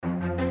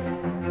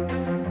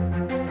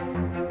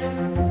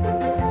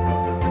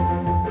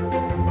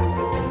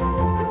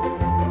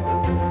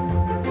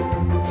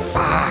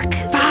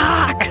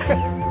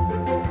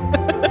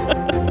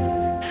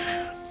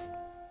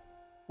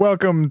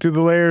Welcome to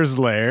the Layers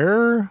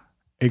Lair,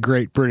 a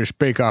Great British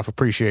Bake Off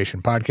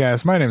appreciation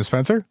podcast. My name is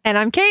Spencer. And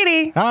I'm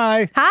Katie.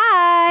 Hi.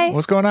 Hi.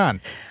 What's going on?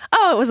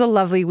 Oh, it was a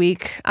lovely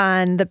week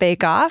on the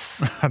Bake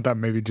Off. I thought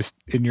maybe just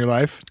in your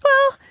life.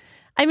 Well,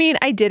 I mean,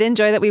 I did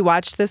enjoy that we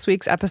watched this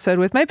week's episode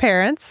with my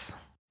parents.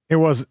 It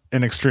was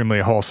an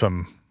extremely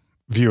wholesome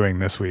viewing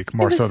this week,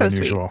 more so than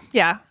sweet. usual.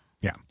 Yeah.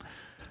 Yeah.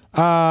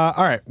 All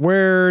right.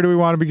 Where do we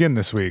want to begin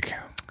this week?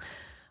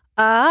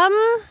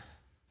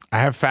 I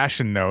have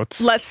fashion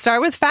notes. Let's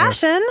start with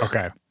fashion.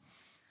 Okay.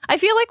 I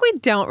feel like we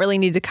don't really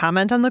need to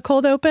comment on the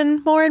cold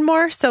open more and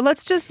more, so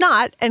let's just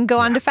not and go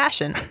on to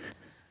fashion.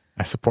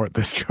 I support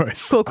this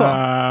choice. Cool.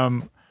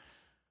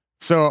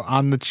 So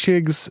on the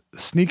Chigs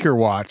sneaker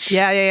watch,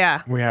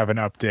 Yeah. we have an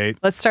update.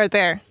 Let's start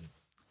there.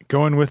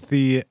 Going with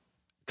the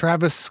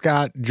Travis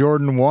Scott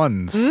Jordan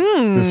 1s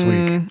this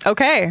week.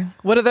 Okay.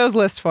 What do those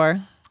list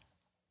for?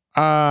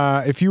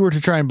 If you were to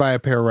try and buy a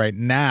pair right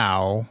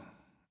now,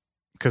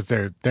 because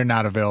they're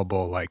not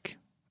available like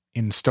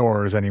in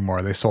stores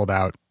anymore, they sold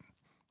out.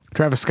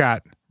 Travis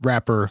Scott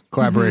rapper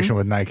collaboration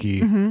with Nike,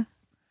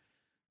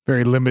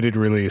 very limited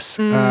release.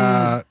 It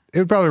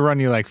would probably run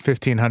you like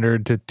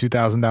 $1,500 to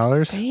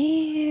 $2,000.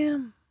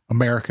 Damn.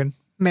 American,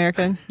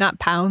 not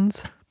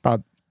pounds.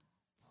 about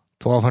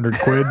 1,200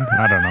 quid.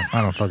 I don't know.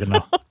 I don't fucking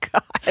know. Oh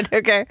God.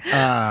 Okay.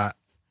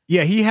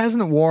 Yeah, he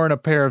hasn't worn a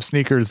pair of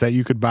sneakers that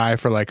you could buy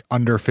for like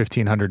under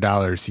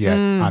 $1,500 yet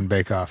on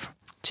Bake Off.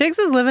 Chigs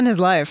is living his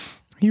life.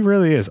 He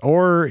really is.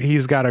 Or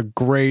he's got a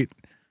great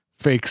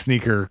fake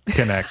sneaker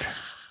connect.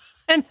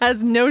 And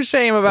has no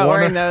shame about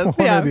wearing those.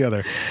 One or the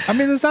other. I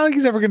mean, it's not like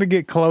he's ever going to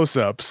get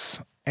close-ups.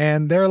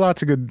 And there are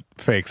lots of good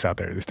fakes out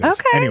there these days.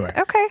 Okay. Anyway.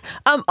 Okay.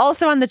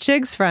 Also on the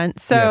Chigs front.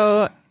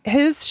 So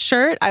his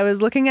shirt, I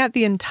was looking at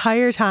the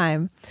entire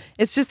time.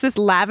 It's just this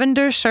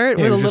lavender shirt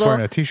Yeah, with he a was just little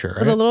wearing a t-shirt, right?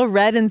 with a little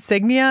red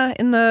insignia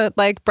in the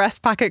like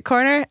breast pocket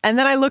corner. And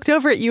then I looked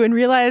over at you and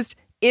realized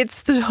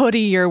it's the hoodie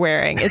you're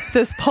wearing. It's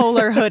this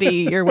polar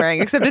hoodie you're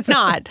wearing, except it's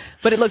not,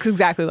 but it looks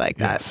exactly like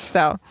that.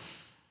 So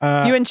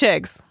you and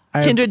Chigs,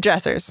 kindred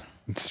dressers.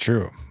 It's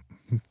true.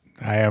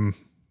 I am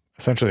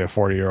essentially a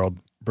 40-year-old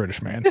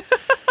British man.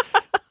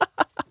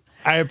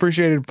 I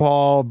appreciated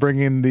Paul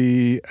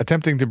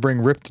attempting to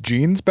bring ripped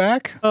jeans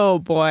back. Oh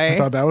boy. I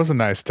thought that was a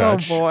nice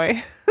touch. Oh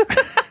boy.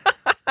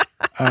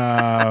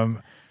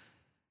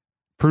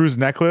 Prue's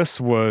necklace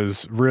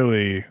was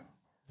really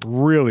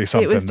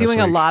something. It was doing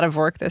this a week. lot of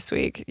work this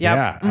week. Yep.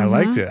 Yeah, I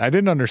liked it. I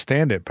didn't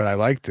understand it, but I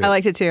liked it. I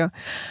liked it too.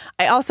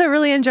 I also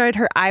really enjoyed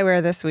her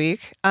eyewear this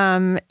week.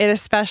 It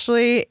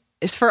especially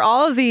is for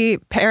all of the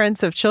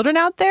parents of children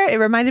out there. It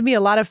reminded me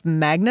a lot of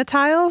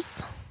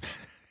Magnetiles.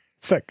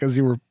 Is that because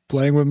you were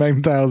playing with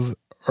Magnetiles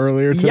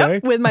earlier today?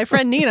 Yep, with my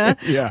friend Nina.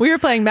 Yeah. We were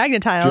playing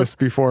Magnetiles. Just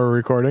before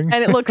recording?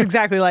 And it looks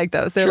exactly like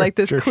those. They're Sure, like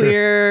this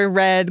sure.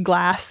 red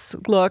glass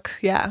look.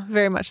 Yeah,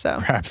 very much so.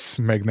 Perhaps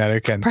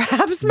magnetic and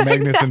Perhaps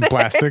magnets and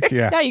plastic.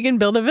 Yeah. Yeah, you can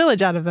build a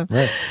village out of them.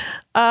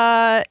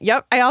 Right.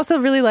 Yep. I also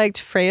really liked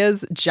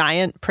Freya's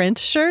giant print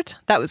shirt.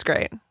 That was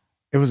great.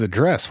 It was a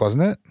dress,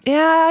 wasn't it?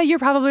 Yeah, you're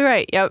probably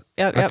right. Yep.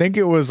 I think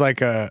it was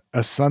like a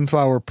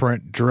sunflower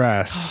print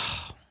dress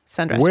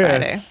Sundress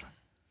Friday. with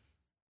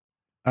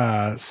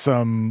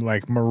some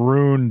like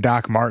maroon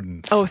Doc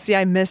Martens. Oh, see,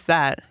 I missed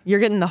that. You're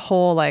getting the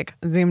whole like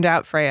zoomed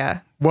out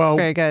Freya. well, it's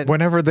very good.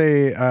 Whenever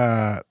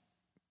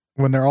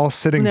when they're all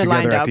sitting They're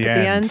together lined at up the at the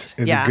end, end.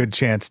 is Yeah. a good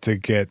chance to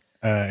get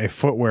a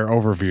footwear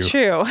overview. It's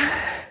true.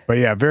 But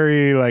yeah,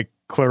 very like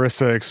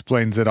Clarissa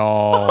explains it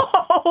all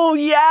Oh,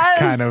 yes.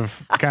 kind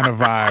of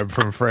vibe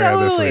from Freya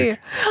this Totally. week.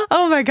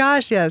 Oh my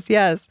gosh. Yes.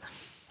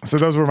 So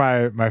those were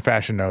my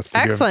fashion notes. Did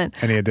Excellent.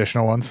 you have any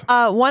additional ones?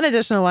 One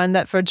additional one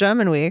that for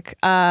German week,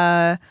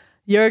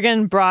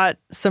 Jurgen brought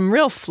some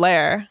real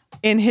flair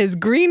in his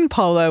green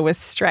polo with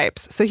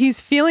stripes. So he's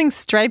feeling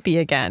stripey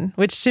again,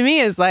 which to me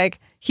is like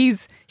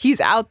he's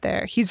out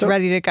there. He's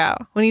ready to go.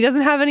 When he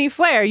doesn't have any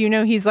flair,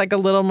 he's like a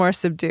little more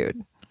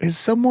subdued. Is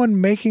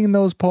someone making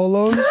those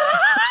polos?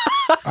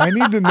 I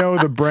need to know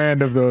the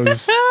brand of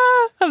those.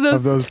 Of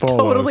those polos.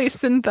 totally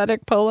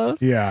synthetic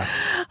polos. Yeah.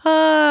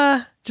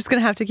 Just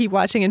gonna have to keep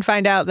watching and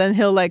find out. Then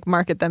he'll like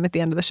market them at the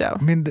end of the show.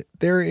 I mean,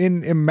 they're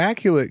in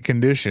immaculate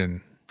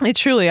condition, They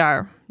truly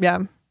are. Yeah.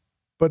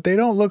 but they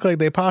don't look like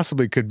they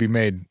possibly could be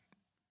made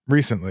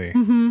recently.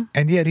 Mm-hmm.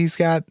 And yet he's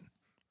got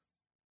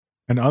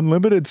an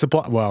unlimited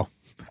supply. Well,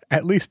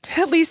 at least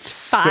At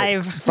least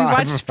five. six. We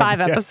watched of them. 5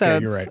 Yeah,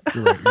 episodes.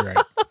 you're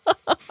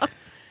right.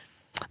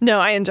 No,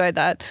 I enjoyed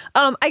that.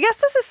 I guess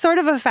this is sort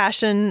of a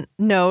fashion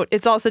note.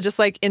 It's also just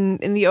like in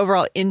the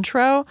overall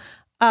intro.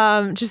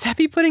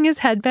 Giuseppe putting his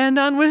headband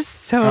on was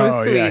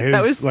so sweet. Yeah, his,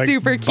 that was like,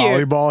 super cute.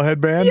 volleyball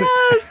headband.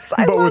 Yes,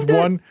 I but loved with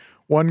it.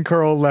 one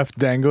curl left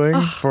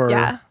dangling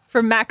for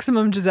for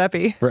maximum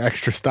Giuseppe. for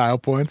extra style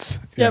points.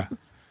 Yep.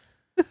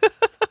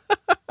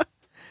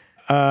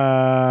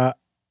 Yeah.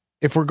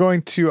 If we're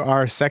going to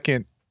our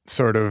second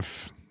sort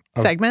of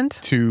Segment?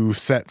 2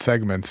 set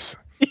segments,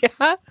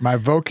 Yeah. my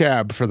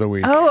vocab for the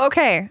week. Oh,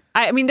 okay.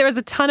 I mean, there was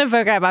a ton of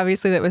vocab,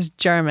 obviously, that was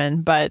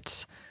German,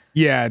 but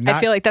Yeah, I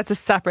feel like that's a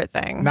separate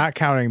thing. not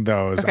counting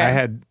those. Okay. I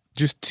had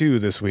just two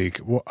this week.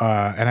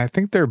 And I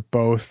think they're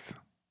both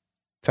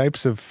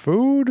types of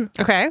food.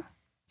 Okay.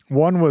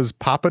 One was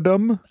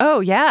papadum.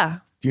 Oh, yeah.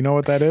 Do you know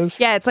what that is?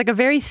 Yeah, it's like a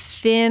very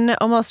thin,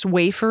 almost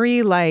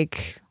wafery,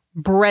 like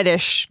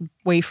breadish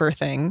wafer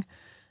thing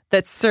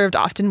that's served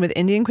often with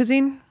Indian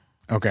cuisine.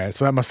 Okay,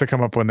 so that must have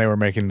come up when they were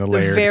making the The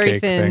layered very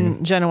cake thin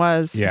thing.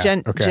 Genoise,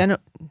 Yeah, okay.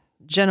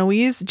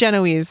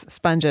 Genoese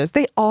sponges.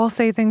 They all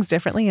say things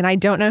differently, and I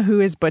don't know who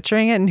is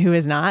butchering it and who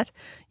is not.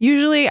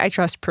 Usually, I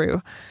trust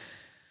Prue.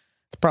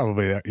 It's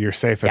probably your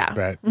safest Yeah.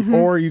 bet. Mhm.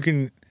 Or you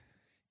can,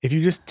 if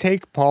you just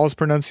take Paul's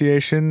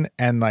pronunciation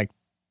and like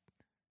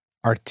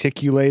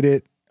articulate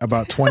it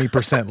about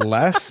 20%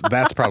 less,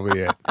 that's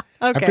probably it.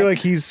 Okay. I feel like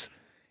he's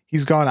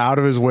gone out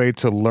of his way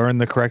to learn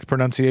the correct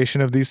pronunciation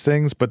of these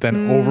things, but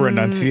then over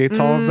enunciates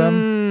all of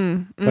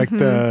them. Like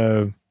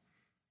the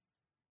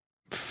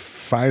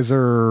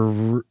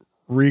Pfizer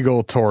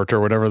Regal Tort or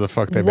whatever the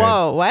fuck they made.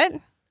 Whoa, what?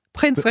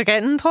 Prinz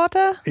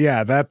Regententorte?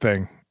 Yeah, that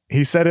thing.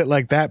 He said it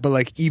like that, but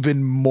like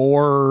even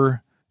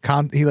more.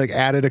 He like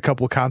added a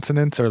couple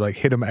consonants or like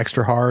hit him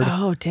extra hard.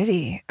 Oh, did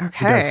he?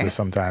 Okay. He does this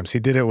sometimes. He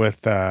did it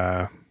with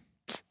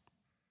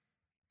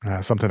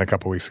something a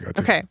couple weeks ago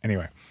too. Okay.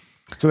 Anyway,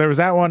 so there was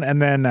that one,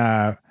 and then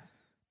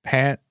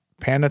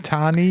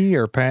Panettone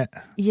or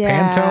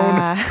Yeah.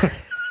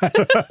 Pantone.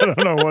 I don't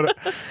know what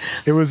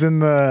it was in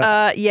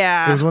the.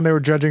 Yeah. It was when they were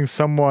judging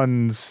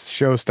someone's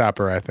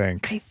showstopper. I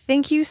think I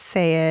think you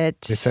say it.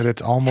 they said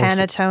it's almost.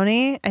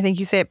 Panettone. I think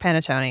you say it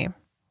panettone,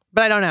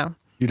 but I don't know.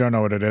 You don't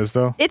know what it is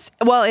though. It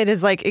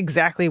is like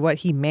exactly what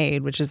he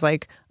made, which is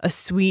like a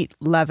sweet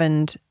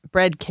leavened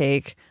bread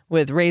cake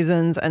with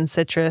raisins and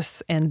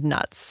citrus and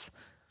nuts.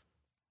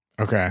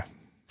 Okay,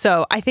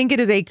 So I think it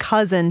is a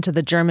cousin to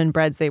the German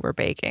breads they were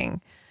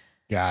baking.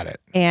 got it.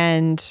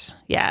 And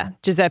yeah,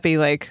 Giuseppe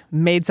like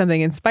made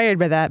something inspired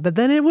by that, but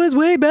then it was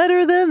way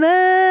better than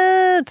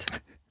that.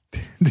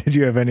 Did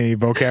you have any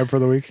vocab for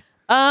the week?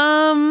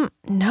 No,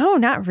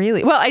 not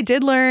really. Well, I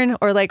did learn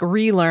or like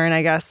relearn,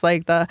 I guess,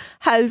 like the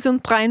Hals-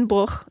 und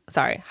Beinbruch.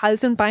 Sorry,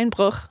 Hals- und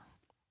Beinbruch.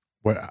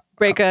 What?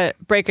 Break your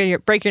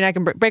neck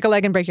and break a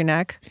leg and break your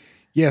neck.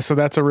 Yeah, so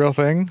that's a real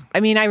thing. I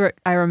mean,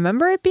 I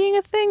remember it being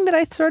a thing that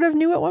I sort of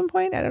knew at one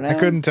point. I don't know. I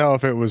couldn't tell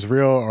if it was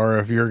real or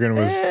if Jurgen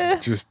was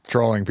just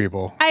trolling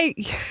people. I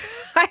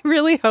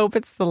really hope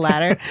it's the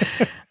latter.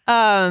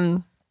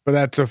 But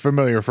that's a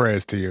familiar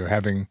phrase to you,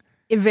 having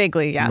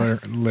Vaguely,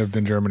 yes. lived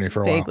in Germany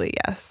for a while. Vaguely,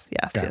 yes.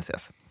 Okay.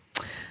 Yes.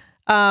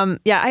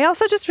 Yeah, I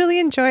also just really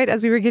enjoyed,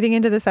 as we were getting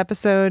into this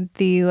episode,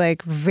 the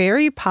like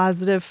very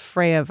positive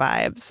Freya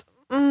vibes.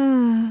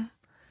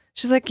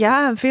 She's like,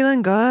 yeah, I'm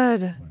feeling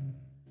good.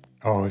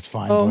 Oh, it's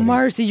fine. Oh, buddy.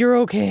 Marcy, you're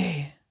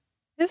okay.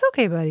 It's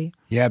okay, buddy.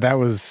 Yeah, that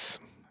was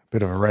a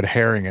bit of a red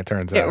herring, it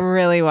turns It out.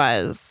 really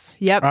was.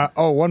 Yep.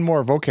 One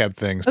more vocab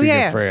thing. Speaking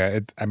yeah. of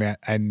Freya,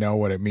 I know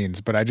what it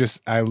means, but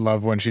I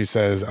love when she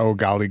says, "Oh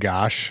golly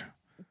gosh."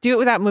 Do it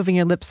without moving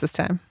your lips this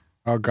time.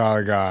 Oh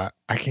golly gosh,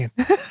 I can't.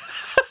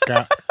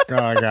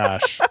 Golly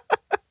gosh.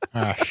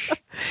 Gosh.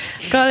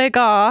 Golly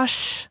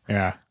gosh.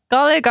 Yeah.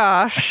 Golly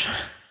gosh.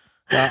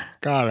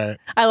 Got it.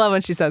 I love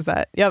when she says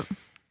that. Yep.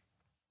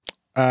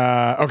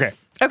 Okay.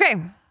 Okay.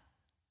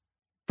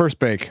 First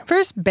bake.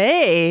 First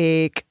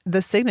bake,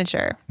 the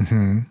signature.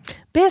 Mm-hmm.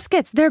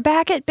 Biscuits. They're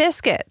back at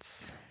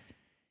biscuits.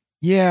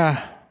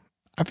 Yeah.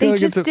 I feel They like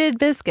just did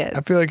biscuits.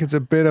 I feel like it's a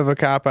bit of a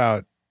cop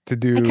out to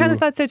do I kind of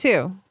thought so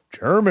too.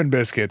 German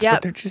biscuits, Yep.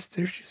 but they're just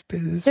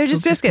biscuits. They're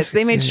just biscuits.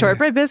 They made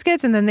shortbread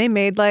biscuits and then they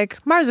made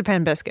like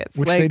marzipan biscuits.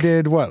 Which like they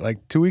did what,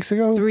 like 2 weeks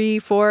ago? 3,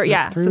 4,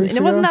 yeah. 3 So- weeks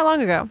and it wasn't ago? that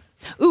long ago.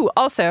 Ooh,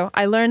 also,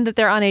 I learned that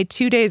they're on a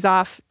 2 days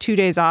off, 2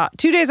 days off,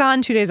 2 days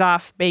on, 2 days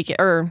off bake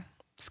or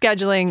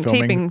scheduling,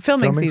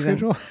 filming season.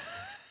 schedule?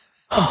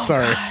 I'm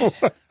sorry.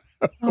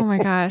 Oh my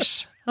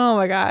gosh. Oh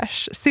my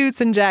gosh. Suits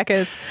and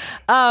jackets.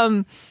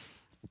 2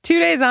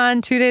 days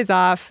on, 2 days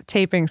off,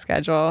 taping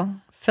schedule,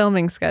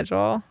 filming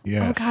schedule.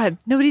 Yes. Oh God.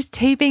 Nobody's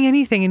taping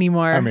anything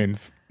anymore. I mean,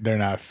 they're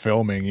not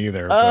filming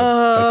either,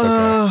 but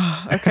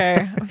that's okay.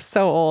 Okay. I'm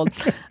so old.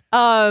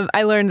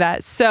 I learned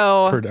that.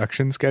 So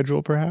Production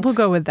schedule, perhaps? we'll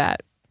go with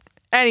that.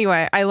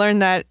 Anyway, I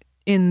learned that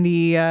in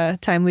the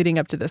time leading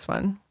up to this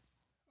one.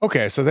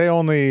 Okay, so they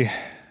only...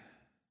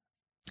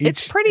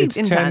 It's pretty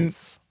 10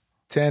 intense.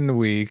 10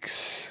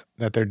 weeks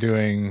that they're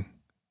doing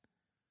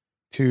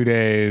 2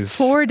 days.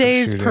 4 of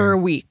days shooting. per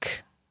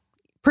week.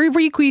 Per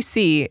week we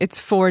see it's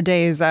 4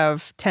 days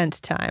of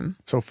tent time.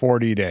 So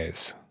 40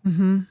 days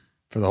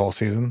for the whole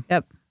season?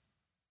 Yep.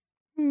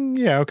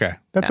 Yeah, okay.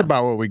 That's Yeah.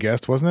 about what we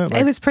guessed, wasn't it?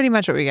 It was pretty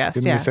much what we guessed.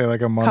 Didn't Yeah. we say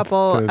like a month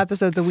Couple to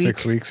episodes a week.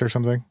 6 weeks or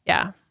something?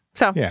 Yeah.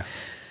 So Yeah.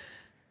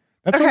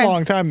 That's Okay. a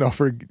long time, though,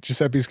 for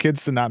Giuseppe's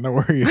kids to not know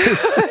where he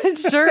is. it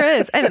sure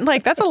is. And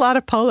like, that's a lot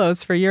of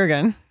polos for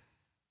Jurgen.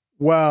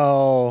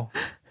 Well,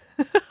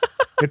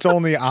 it's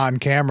only on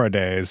camera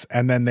days,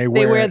 and then they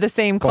wear the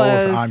same both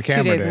clothes on 2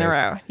 camera days in a days.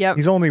 row. Yep.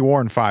 He's only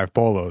worn 5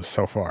 polos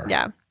so far.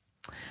 Yeah.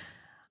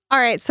 All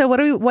right. So what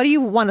do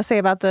you want to say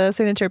about the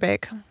signature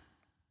bake?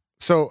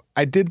 So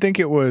I did think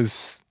it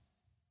was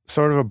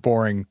sort of a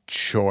boring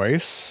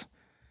choice.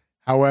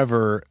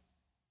 However,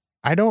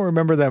 I don't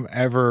remember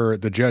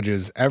the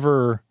judges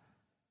ever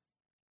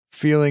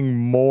feeling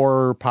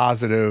more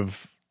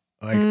positive,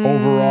 like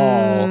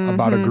overall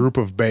about a group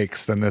of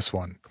bakes than this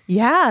one.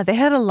 Yeah, they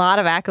had a lot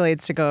of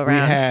accolades to go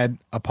around. We had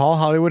a Paul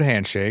Hollywood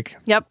handshake.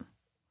 Yep.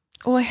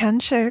 Oh, a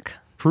handshake.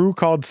 Prue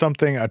called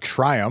something a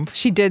triumph.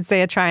 She did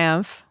say a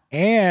triumph.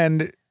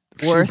 And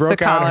Worth she broke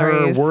the out her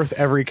calories. worth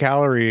every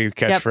calorie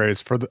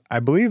catchphrase for, I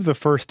believe, the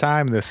first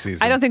time this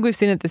season. I don't think we've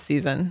seen it this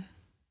season.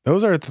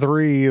 Those are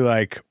 3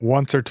 like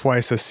once or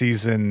twice a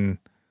season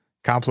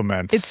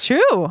compliments. It's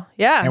true.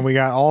 Yeah. And we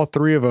got all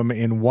 3 of them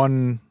in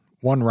one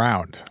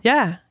round.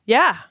 Yeah.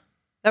 Yeah.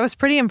 That was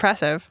pretty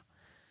impressive.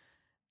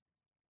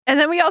 And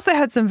then we also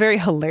had some very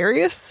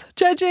hilarious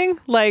judging,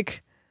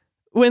 like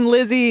when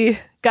Lizzie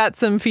got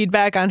some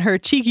feedback on her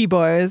cheeky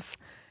boys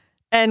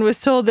and was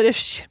told that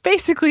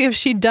if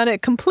she'd done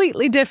it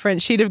completely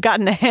different, she'd have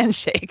gotten a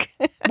handshake.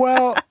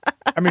 Well,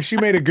 I mean, she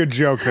made a good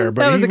joke there,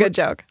 but That was a good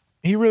joke.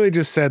 He really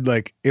just said,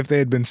 like, if they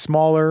had been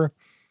smaller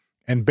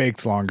and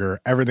baked longer,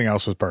 everything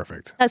else was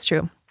perfect. That's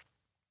true.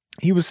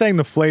 He was saying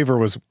the flavor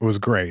was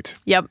great.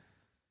 Yep.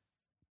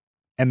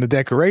 And the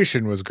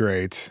decoration was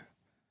great.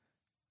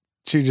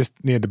 She just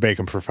needed to bake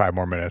them for 5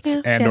 more minutes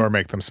or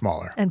make them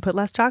smaller. And put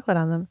less chocolate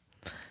on them,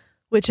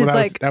 which is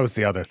that was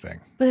the other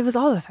thing. But it was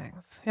all the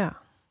things. Yeah.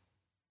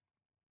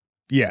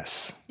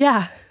 Yes.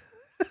 Yeah.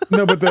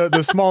 No, but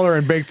the smaller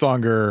and baked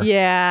longer.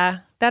 Yeah.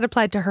 That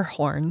applied to her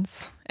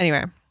horns.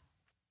 Anyway.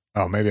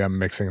 Oh, maybe I'm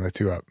mixing the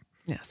 2 up.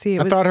 Yeah. See,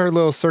 I thought her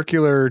little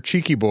circular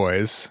cheeky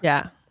boys were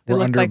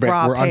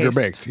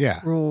underbaked.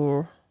 Yeah.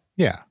 Ooh.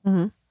 Yeah.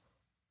 Mm-hmm.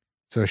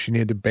 So she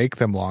needed to bake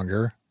them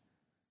longer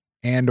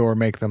and or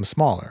make them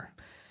smaller.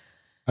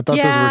 I thought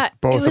those were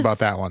both about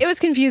that one. It was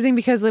confusing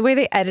because the way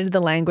they edited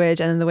the language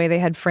and then the way they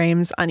had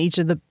frames on each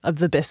of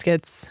the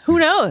biscuits. Who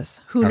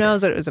knows? Who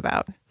knows what it was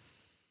about?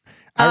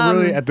 I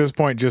really, at this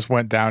point, just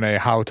went down a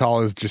how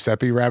tall is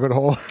Giuseppe rabbit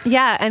hole.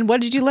 Yeah, and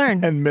what did you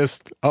learn? And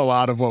missed a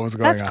lot of what was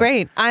going on. That's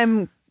great.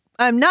 I'm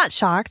not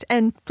shocked.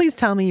 And please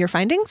tell me your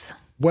findings.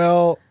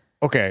 Well,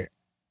 okay.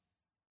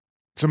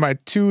 So my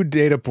 2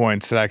 data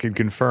points that I could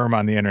confirm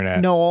on the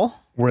internet Noel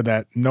were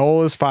that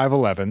Noel is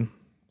 5'11".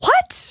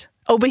 What?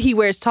 Oh, but he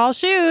wears tall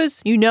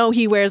shoes. You know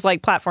he wears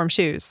like platform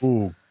shoes.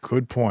 Ooh,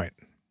 good point.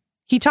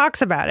 He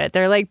talks about it.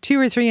 They're like 2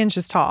 or 3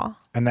 inches tall.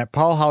 And that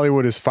Paul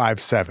Hollywood is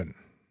 5'7".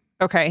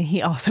 Okay,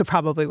 he also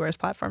probably wears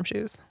platform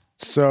shoes.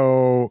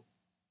 So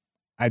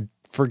I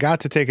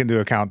forgot to take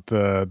into account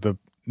the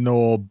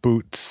Noel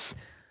boots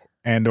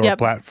and or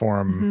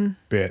platform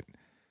bit.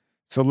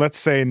 So let's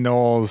say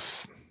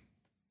Noel's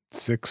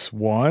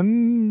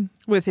 6'1",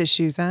 with his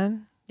shoes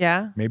on.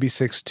 Yeah. Maybe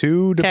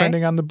 6'2",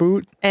 depending on the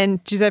boot.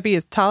 And Giuseppe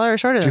is taller or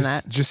shorter than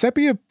that?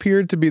 Giuseppe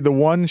appeared to be the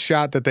one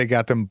shot that they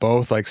got them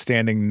both like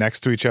standing next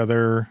to each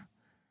other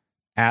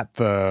at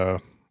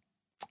the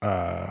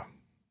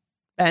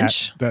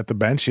bench. At the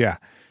bench, yeah.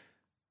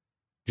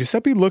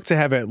 Giuseppe looked to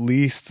have at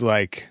least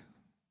like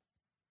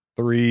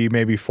 3,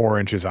 maybe 4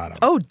 inches on him.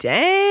 Oh,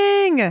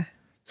 dang.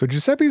 So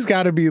Giuseppe's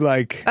got to be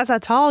like... That's a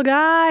tall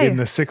guy. In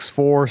the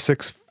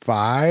 6'4",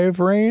 6'5"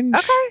 range.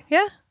 Okay,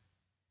 yeah.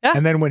 Yeah.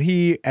 And then when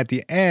he and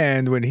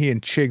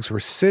Chigs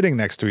were sitting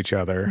next to each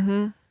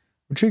other,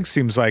 Chigs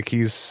seems like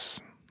he's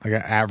like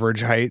an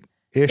average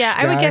height-ish Yeah,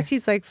 I would guy. guess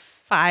he's like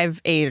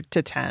 5'8"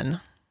 to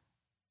 10.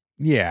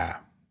 Yeah.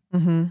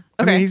 Mm-hmm. Okay.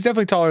 I mean, he's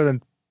definitely taller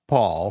than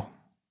Paul.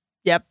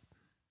 Yep.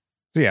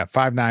 So yeah,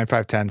 5'9",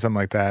 5'10", something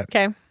like that.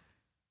 Okay.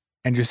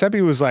 And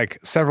Giuseppe was like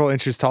several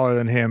inches taller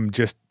than him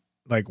just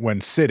like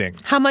when sitting.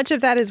 How much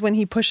of that is when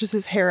he pushes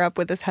his hair up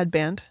with his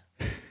headband?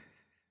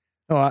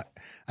 No,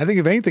 I think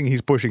if anything,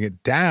 he's pushing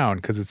it down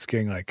because it's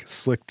getting like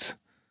slicked.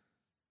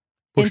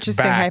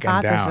 Interesting back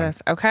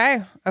hypothesis.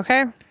 Okay.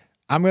 Okay.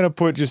 I'm going to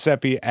put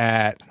Giuseppe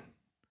at...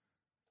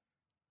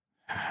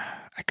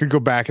 I could go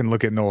back and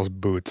look at Noel's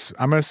boots.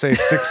 I'm going to say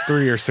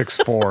 6'3" or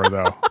 6'4",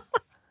 though.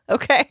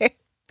 Okay.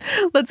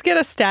 Let's get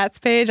a stats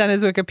page on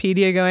his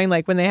Wikipedia going.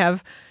 Like when they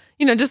have,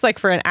 just like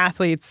for an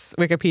athlete's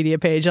Wikipedia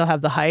page, you'll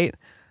have the height.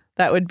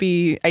 That would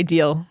be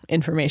ideal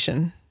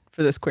information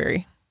for this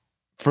query.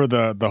 For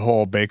the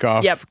whole Bake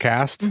Off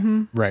cast?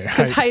 Mm-hmm. Right.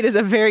 Because height is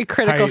a very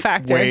critical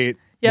factor. Weight,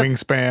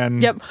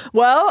 wingspan. Yep.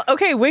 Well,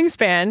 okay,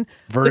 wingspan.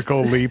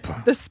 Vertical leap.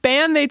 The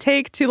span they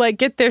take to like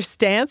get their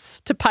stance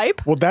to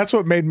pipe. Well, that's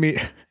what made me...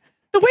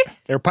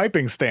 Their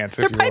piping stance,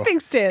 if you will. Their piping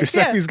stance,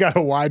 Giuseppe's got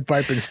a wide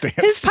piping stance.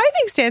 His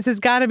piping stance has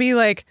got to be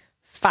like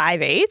 5'8".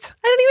 I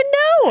don't even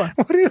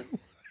know.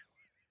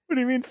 What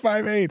do you mean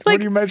 5'8"? Like, what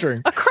are you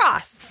measuring?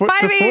 Across. Foot 5'8",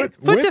 to foot?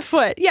 Foot to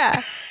foot, yeah.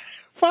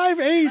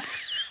 5'8".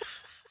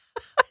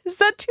 Is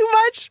that too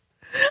much?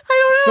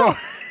 I don't know.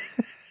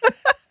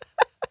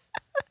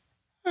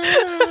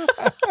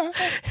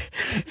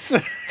 So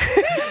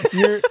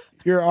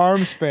your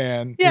arm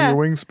span and your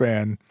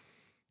wingspan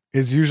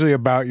is usually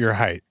about your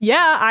height.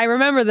 Yeah, I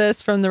remember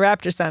this from the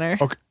Raptor Center.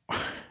 Okay.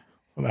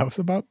 Well, that was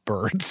about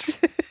birds.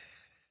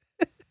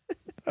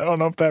 I don't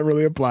know if that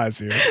really applies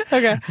here.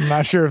 Okay. I'm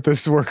not sure if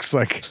this works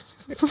like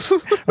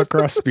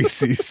across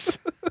species.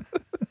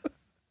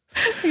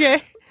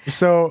 Okay.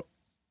 So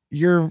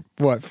you're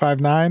what, 5'9"?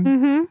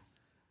 Mm-hmm.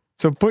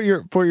 So put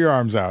your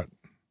arms out.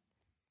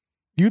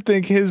 You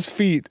think his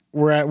feet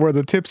were at where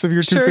the tips of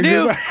your two Sure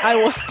fingers do. are? I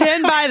will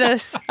stand by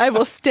this. I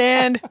will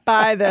stand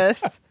by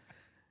this.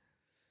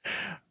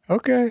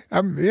 Okay.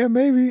 Yeah,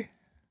 maybe.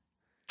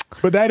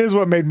 But that is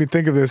what made me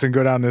think of this and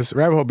go down this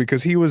rabbit hole,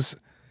 because he was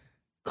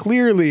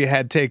clearly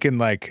had taken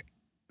like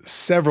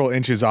several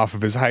inches off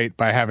of his height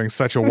by having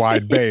such a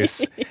wide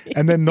base.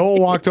 And then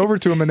Noel walked over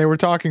to him and they were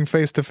talking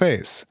face to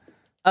face.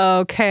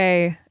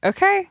 Okay.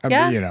 Okay. I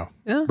Yeah. mean,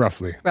 Yeah.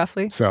 roughly.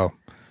 Roughly. So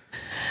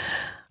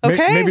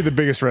Okay. maybe the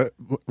biggest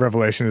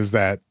revelation is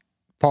that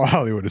Paul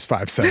Hollywood is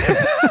 5'7".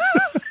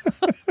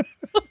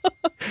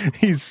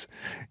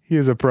 He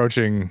is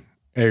approaching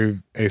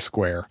a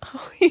square.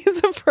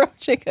 He's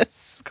approaching a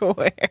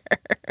square.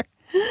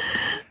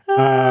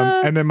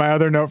 And then my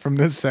other note from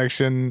this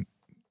section,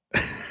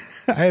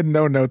 I had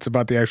no notes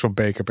about the actual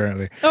bake,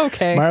 apparently.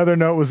 Okay. My other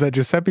note was that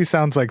Giuseppe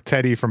sounds like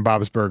Teddy from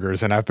Bob's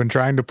Burgers, and I've been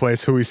trying to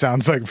place who he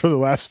sounds like for the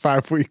last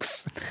 5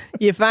 weeks.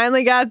 You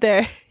finally got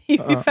there. You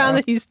found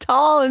that he's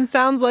tall and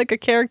sounds like a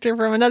character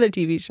from another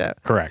TV show.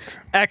 Correct.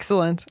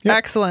 Excellent. Yep.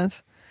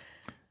 Excellent.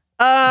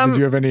 Did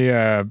you have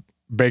any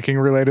baking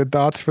related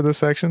thoughts for this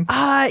section?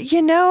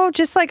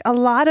 Just like a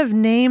lot of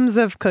names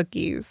of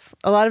cookies,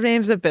 a lot of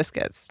names of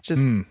biscuits.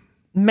 Just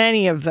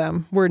many of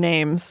them were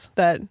names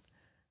that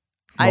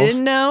I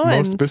didn't know.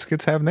 Most and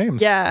biscuits have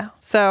names. yeah,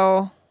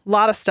 so a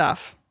lot of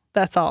stuff.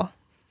 That's all.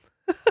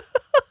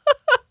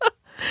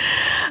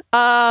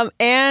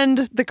 And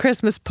the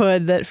Christmas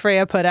pud that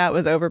Freya put out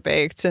was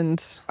overbaked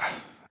and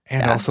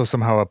also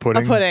somehow a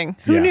pudding. a pudding.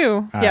 Who Yeah.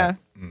 knew? Yeah.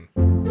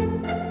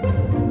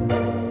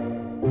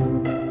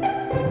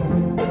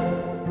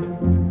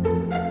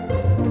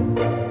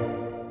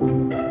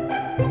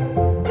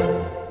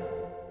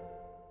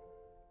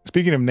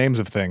 Speaking of names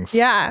of things,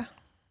 Yeah.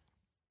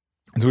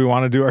 do we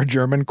want to do our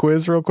German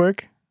quiz real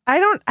quick? I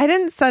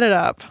didn't set it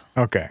up.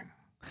 Okay.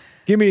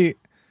 We'll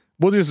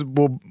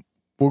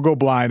go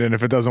blind, and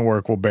if it doesn't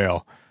work, we'll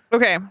bail.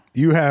 Okay.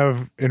 You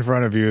have in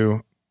front of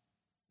you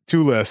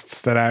 2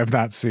 lists that I have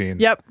not seen.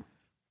 Yep.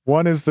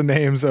 One is the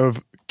names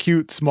of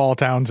cute small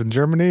towns in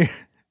Germany,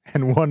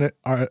 and one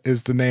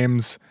is the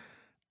names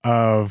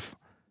of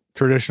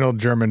traditional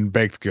German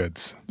baked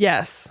goods.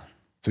 Yes.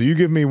 So you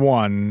give me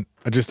one,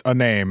 just a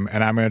name,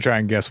 and I'm going to try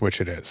and guess which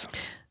it is.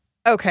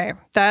 Okay.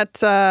 That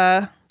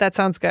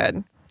sounds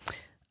good.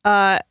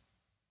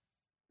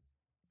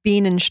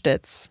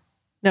 Bienenstich.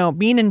 No,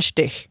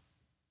 Bienenstich.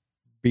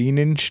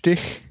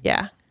 Bienenstich?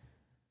 Yeah.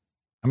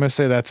 I'm going to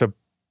say that's a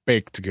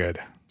baked good.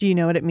 Do you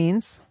know what it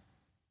means?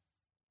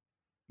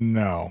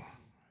 No.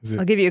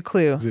 I'll give you a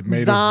clue. Is it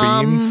made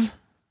of beans?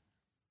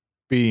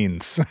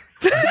 Beans.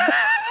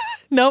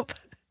 Nope.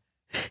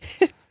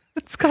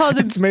 It's called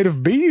It's made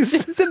of bees?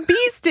 It's a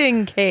bee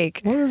sting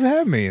cake. What does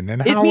that mean?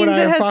 And It how would means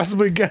I it have has-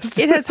 possibly guessed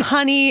It has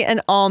honey and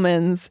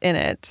almonds in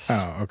it.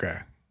 Oh, okay.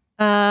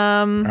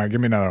 All right, give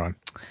me another one.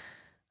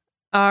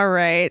 All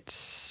right.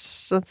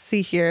 Let's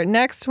see here.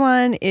 Next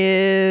one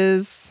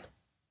is.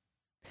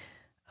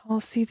 Oh,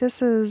 see,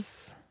 this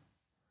is.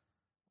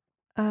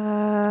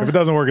 If it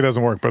doesn't work, it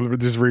doesn't work, but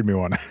just read me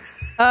one.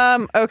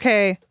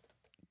 Okay.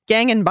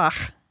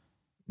 Gangenbach.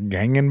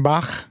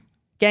 Gangenbach?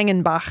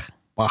 Gangenbach.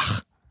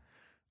 Bach.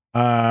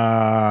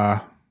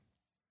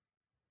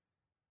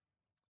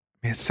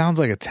 It sounds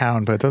like a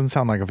town, but it doesn't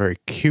sound like a very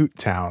cute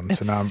town. It's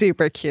So now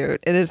super cute.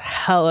 It is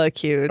hella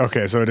cute.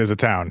 okay, so it is a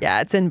town. Yeah,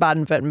 it's in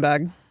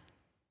Baden-Württemberg.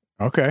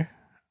 Okay.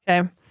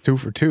 Okay. 2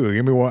 for 2.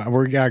 Give me one.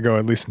 We gotta go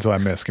at least until I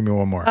miss. Give me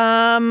one more.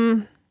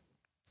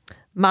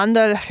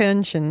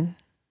 Mandelhörnchen.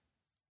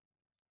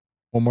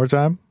 One more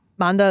time.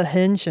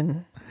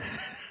 Mandelhörnchen.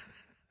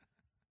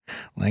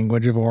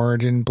 Language of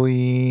origin,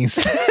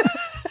 please.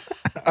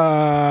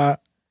 I'm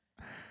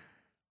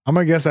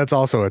gonna guess that's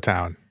also a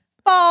town.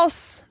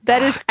 False.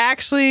 That is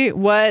actually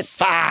what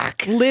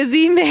Fuck.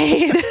 Lizzie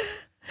made.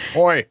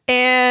 Oi.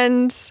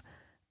 And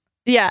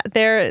yeah,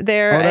 they're Oh,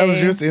 that was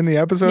just in the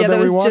episode yeah, that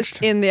we was watched?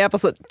 just in the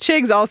episode.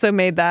 Chigs also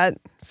made that.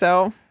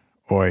 So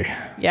Oi.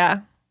 yeah.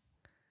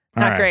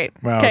 All Not right. great.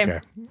 Well, Okay. okay.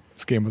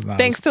 This game was not.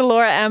 Thanks to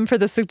Laura M for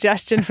the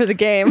suggestion for the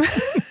game.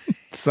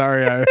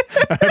 Sorry, I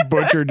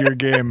butchered your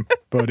game,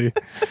 buddy.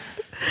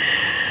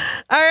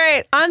 All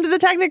right, on to the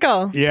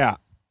technical. Yeah.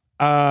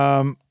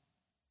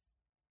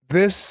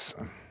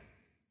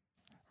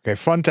 Okay,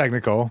 fun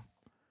technical.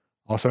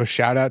 Also,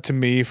 shout out to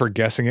me for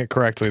guessing it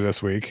correctly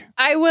this week.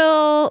 I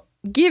will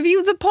give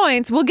you the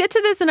points. We'll get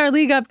to this in our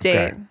league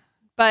update. Okay.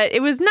 But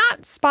it was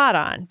not spot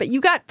on, but you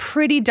got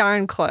pretty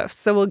darn close.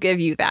 So we'll give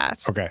you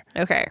that. Okay.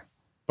 Okay.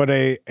 But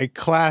a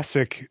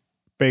classic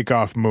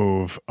bake-off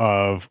move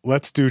of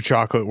let's do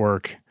chocolate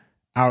work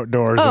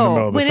outdoors in the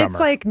middle of the when summer. it's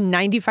like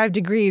 95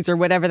 degrees or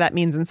whatever that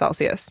means in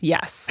Celsius.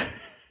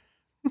 Yes.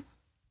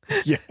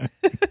 Yeah,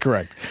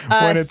 correct.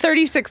 When it's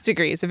 36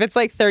 degrees. If it's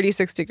like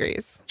 36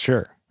 degrees.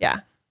 Sure. Yeah.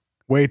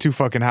 Way too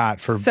fucking hot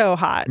for So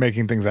hot.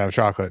 making things out of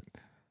chocolate.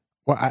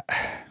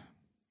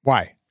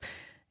 Why?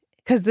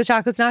 because the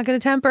chocolate's not going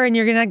to temper and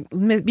you're going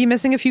to be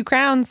missing a few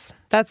crowns.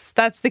 That's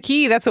the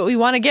key. That's what we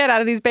want to get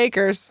out of these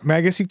bakers. I mean,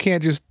 I guess you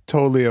can't just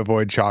totally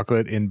avoid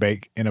chocolate in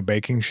a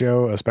baking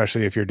show,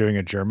 especially if you're doing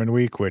a German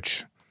week,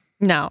 which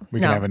we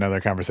can have another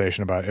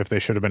conversation about if they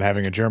should have been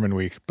having a German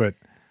week. But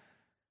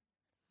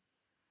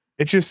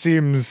it just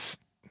seems,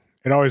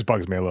 it always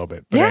bugs me a little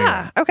bit. But yeah.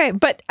 anyway. Okay.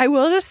 But I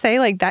will just say,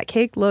 like, that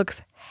cake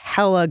looks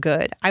hella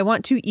good. I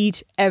want to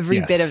eat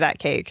every bit of that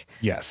cake.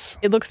 Yes.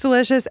 It looks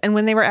delicious. And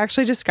when they were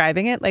actually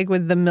describing it, like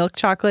with the milk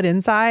chocolate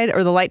inside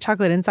or the light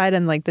chocolate inside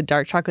and like the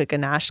dark chocolate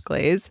ganache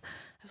glaze,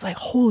 I was like,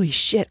 holy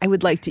shit, I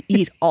would like to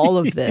eat all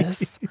of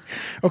this.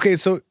 Okay.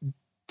 So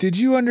did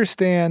you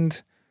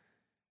understand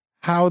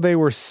how they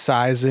were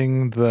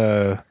sizing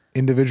the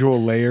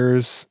individual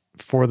layers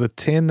for the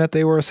tin that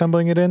they were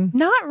assembling it in?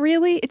 Not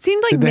really. It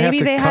seemed like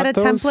maybe they had a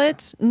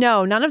template.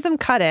 No, none of them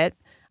cut it.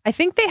 I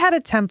think they had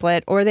a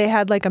template or they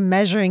had like a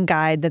measuring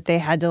guide that they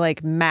had to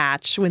like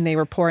match when they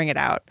were pouring it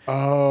out.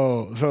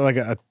 Oh, so like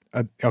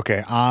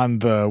on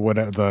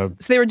the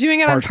so they were doing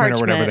it on parchment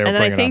or whatever parchment, they were and then I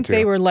putting it think onto.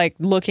 they were like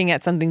looking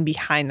at something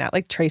behind that,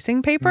 like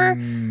tracing paper.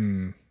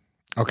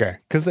 Okay,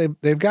 because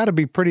they've got to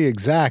be pretty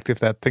exact if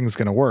that thing's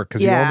going to work,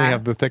 because you only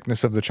have the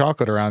thickness of the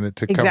chocolate around it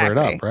to cover it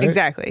up, right?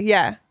 Exactly.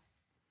 Yeah.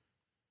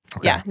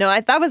 Okay. Yeah. No,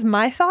 that was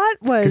my thought.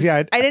 Was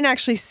I didn't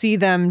actually see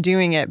them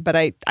doing it, but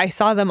I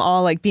saw them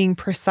all like being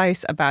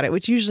precise about it,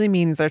 which usually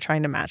means they're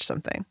trying to match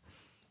something.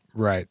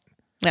 Right.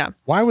 Yeah.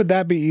 Why would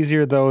that be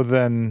easier though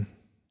than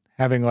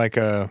having like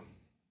a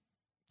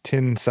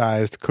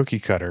tin-sized cookie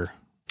cutter?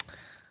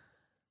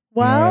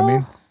 Well, you know what I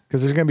mean?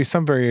 Because there's going to be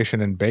some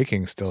variation in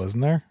baking still, isn't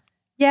there?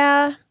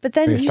 Yeah, but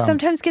then Based you on-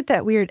 sometimes get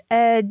that weird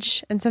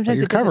edge, and sometimes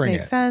you're it doesn't covering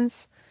make it.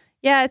 sense.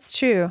 Yeah, it's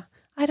true.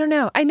 I don't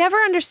know. I never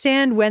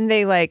understand when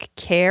they like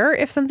care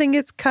if something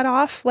gets cut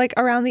off like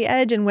around the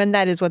edge, and when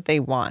that is what they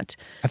want.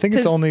 I think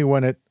it's 'Cause- only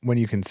when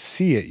you can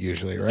see it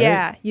usually, right?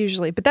 Yeah,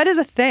 usually. But that is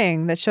a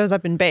thing that shows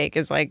up in bake.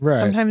 Is like Right.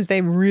 sometimes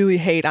they really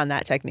hate on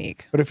that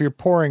technique. But if you're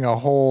pouring a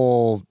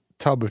whole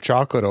tub of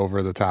chocolate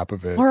over the top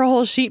of it, Or a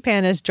whole sheet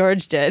pan, as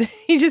George did.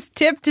 He just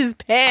tipped his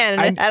pan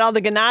and it had all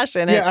the ganache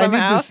in it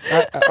somehow.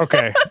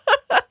 Okay.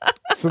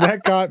 So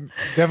that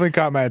definitely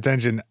caught my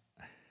attention.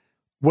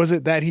 Was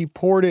it that he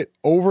poured it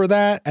over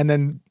that and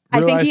then I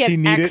think realized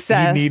he had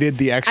excess. he needed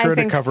the extra I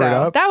to think cover it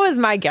so. up? That was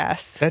my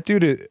guess. That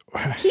dude is,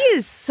 He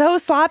is so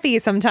sloppy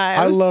sometimes.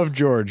 I love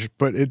George,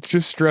 but it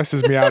just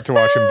stresses me out to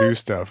watch him do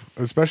stuff,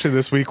 especially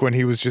this week when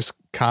he was just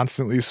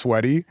constantly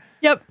sweaty.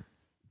 Yep.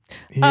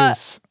 He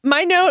is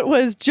My note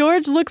was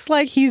George looks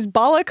like he's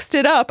bollocksed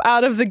it up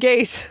out of the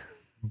gate.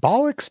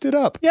 bollocksed it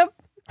up. Yep.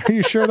 Are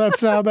you sure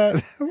that's how that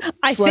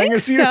I slang think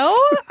is so.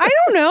 used? I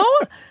don't know.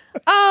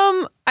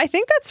 I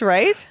think that's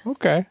right.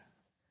 Okay.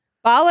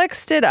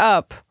 Bollocksed it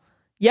up.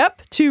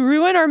 Yep, to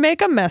ruin or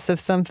make a mess of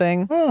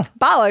something. Huh.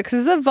 Bollocks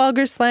is a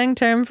vulgar slang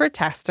term for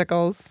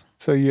testicles.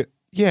 So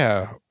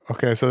yeah.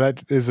 Okay, so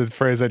that is a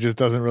phrase that just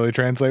doesn't really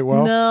translate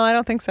well. No, I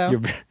don't think so. You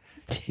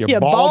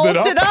balled it ballsed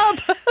up. it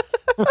up.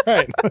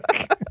 Right.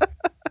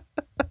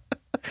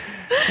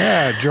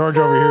 Yeah, George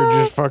over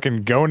here just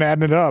fucking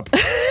gonading it up.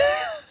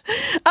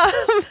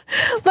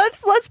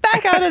 Let's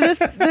back out of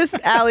this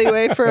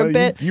alleyway for a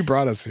bit. You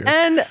brought us here.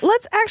 And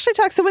let's actually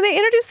talk. So when they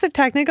introduced the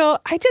technical,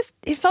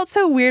 it felt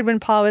so weird when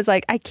Paul was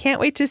like, I can't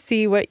wait to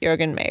see what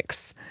Jürgen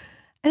makes.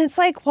 And it's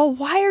like, well,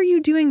 why are you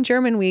doing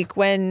German Week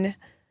when,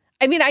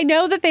 I mean, I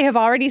know that they have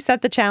already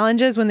set the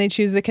challenges when they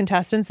choose the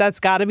contestants. That's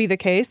got to be the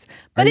case.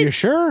 But Are you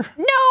sure?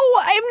 No,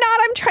 I'm not.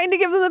 I'm trying to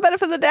give them the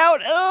benefit of the doubt.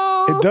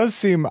 Ugh. It does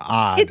seem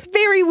odd. It's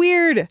very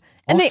weird.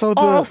 And Also,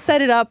 they all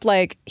set it up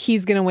like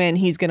he's going to win,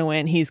 he's going to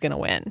win, he's going to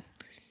win.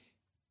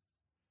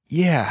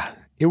 Yeah,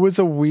 it was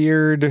a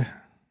weird.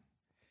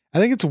 I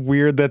think it's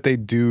weird that they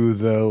do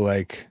the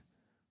like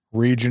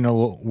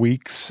regional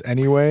weeks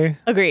anyway.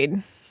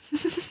 Agreed.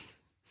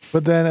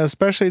 But then,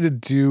 especially to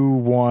do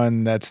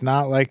one that's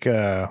not like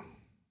I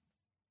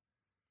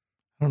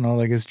don't know,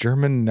 like is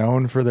German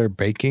known for their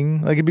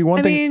baking? Like it'd be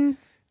one thing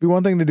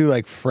to do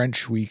like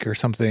French week or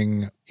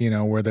something,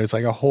 where there's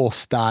like a whole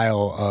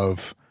style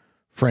of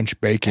French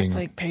baking. It's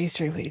like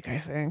pastry week, I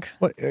think.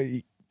 Well,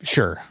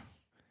 sure.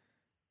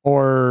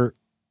 Or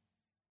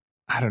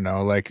I don't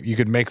know, like you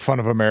could make fun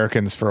of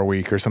Americans for a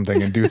week or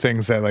something and do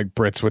things that like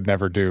Brits would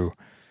never do.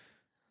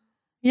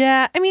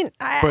 Yeah, I mean,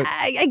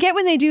 I get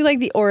when they do like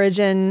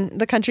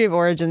the country of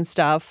origin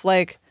stuff.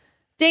 Like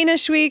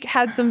Danish week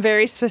had some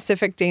very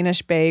specific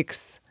Danish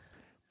bakes.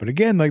 But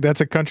again, like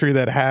that's a country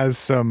that has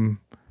some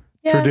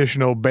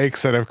traditional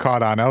bakes that have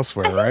caught on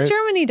elsewhere, I right? think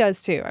Germany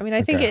does too. I mean,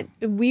 I think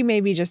we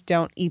maybe just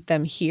don't eat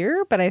them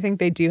here, but I think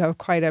they do have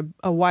quite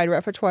a wide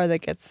repertoire that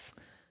gets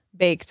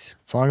baked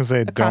As long as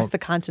they across the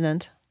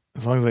continent.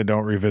 As long as they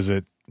don't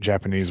revisit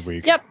Japanese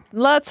week. Yep.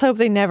 Let's hope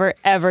they never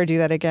ever do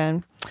that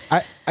again.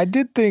 I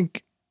did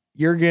think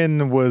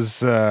Jürgen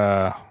was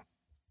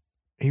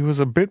he was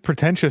a bit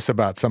pretentious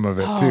about some of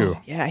it too.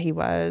 Yeah, he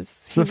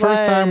was. It's the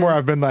first time where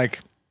I've been like,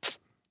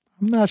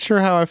 I'm not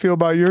sure how I feel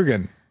about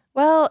Jürgen.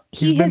 Well,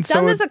 he He's been has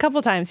done so- this a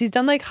couple times. He's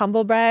done like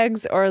humble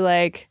brags or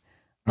like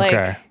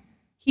Okay.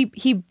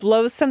 he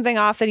blows something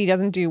off that he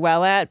doesn't do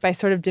well at by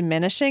sort of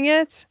diminishing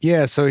it.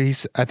 Yeah, so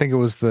I think it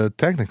was the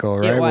technical,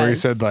 right? Where he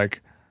said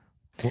like,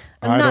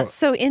 I'm not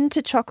so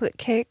into chocolate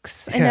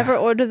cakes. I never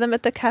order them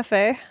at the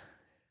cafe.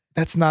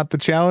 That's not the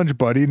challenge,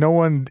 buddy. No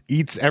one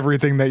eats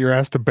everything that you're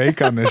asked to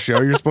bake on this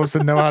show. You're supposed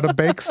to know how to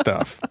bake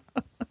stuff.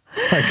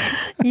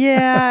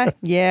 Yeah.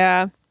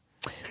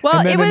 Well,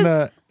 and then it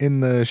was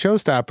in the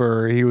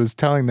showstopper, he was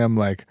telling them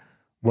like,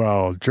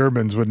 well,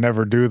 Germans would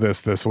never do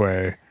this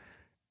way.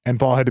 And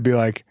Paul had to be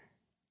like,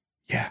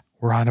 yeah,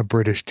 we're on a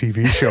British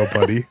TV show,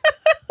 buddy.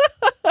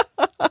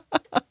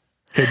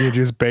 Can you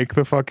just bake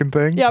the fucking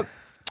thing? Yep.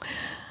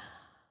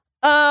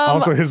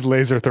 Also, his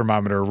laser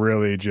thermometer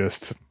really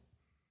just...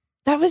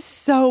 That was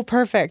so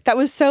perfect. That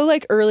was so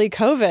like early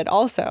COVID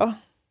also.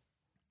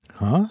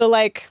 Huh?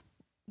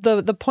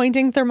 The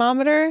pointing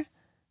thermometer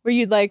where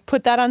you'd like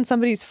put that on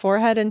somebody's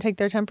forehead and take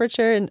their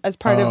temperature and as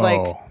part of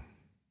like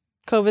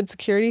COVID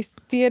security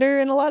theater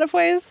in a lot of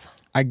ways.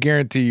 I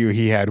guarantee you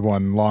he had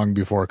one long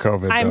before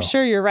COVID. I'm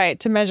sure you're right,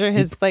 to measure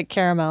his like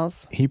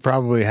caramels. He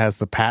probably has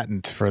the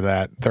patent for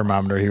that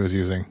thermometer he was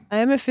using. I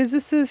am a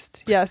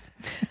physicist. Yes.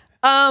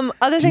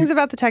 Other things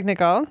about the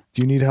technical.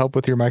 Do you need help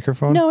with your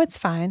microphone? No, it's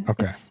fine.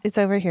 Okay. It's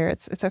over here.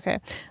 It's okay.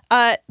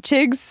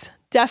 Chigs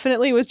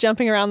definitely was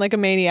jumping around like a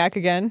maniac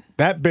again.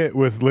 That bit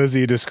with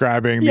Lizzie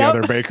describing the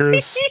other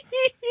bakers.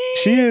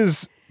 She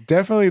is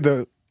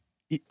definitely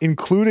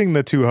including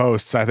the two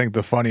hosts, I think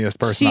the funniest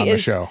person on the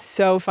show. She is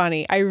so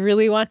funny. I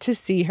really want to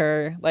see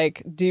her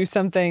like do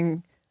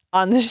something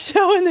on the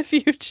show in the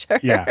future.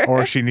 Yeah,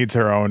 or she needs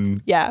her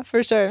own yeah,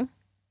 for sure.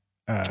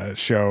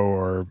 Show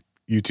or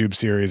YouTube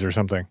series or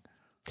something.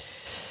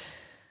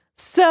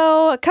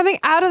 So coming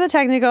out of the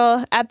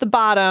technical at the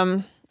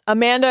bottom,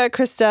 Amanda,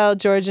 Christelle,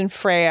 George, and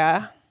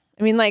Freya.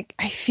 I mean, like,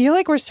 I feel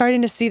like we're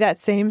starting to see that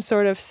same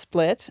sort of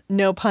split,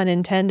 no pun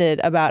intended,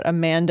 about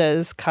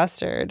Amanda's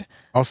custard.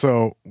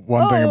 Also,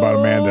 one thing about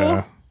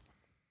Amanda,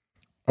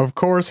 of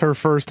course, her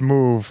first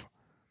move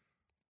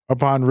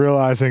upon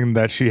realizing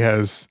that she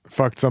has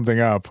fucked something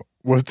up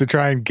was to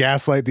try and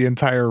gaslight the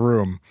entire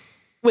room.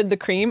 With the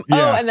cream?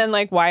 Yeah. Oh, and then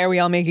like, why are we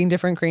all making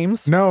different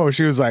creams? No,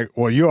 she was like,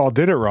 well, you all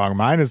did it wrong.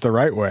 Mine is the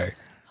right way.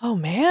 Oh,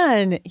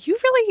 man. You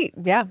really,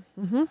 yeah.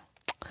 Mm-hmm.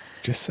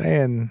 Just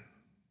saying,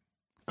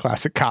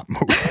 classic cop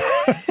move.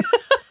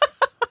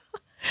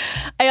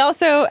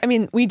 I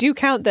mean, we do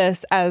count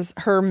this as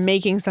her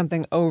making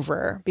something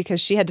over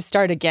because she had to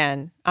start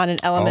again on an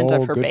element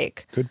of her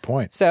bake. Good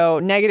point. So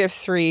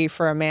 -3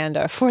 for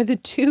Amanda for the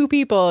two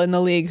people in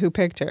the league who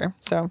picked her.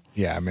 So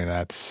yeah, I mean,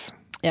 that's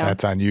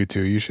on you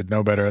two. You should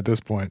know better at this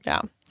point.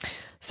 Yeah.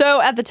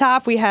 So at the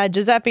top, we had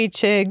Giuseppe,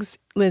 Chigs,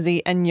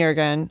 Lizzie, and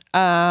Jurgen,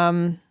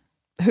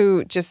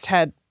 who just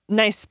had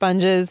nice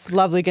sponges,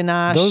 lovely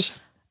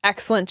ganache,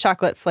 excellent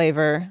chocolate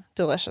flavor,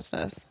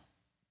 deliciousness.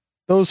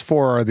 Those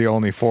four are the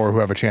only four who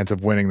have a chance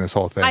of winning this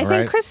whole thing, I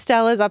right? think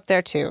Christelle is up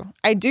there too.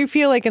 I do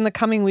feel like in the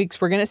coming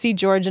weeks, we're going to see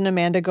George and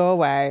Amanda go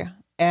away.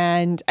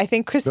 And I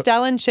think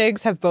Christelle and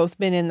Chigs have both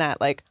been in that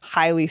like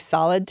highly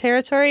solid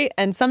territory.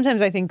 And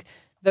sometimes I think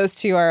those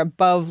two are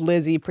above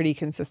Lizzie pretty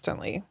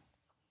consistently.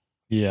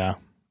 Yeah.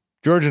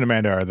 George and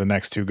Amanda are the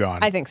next two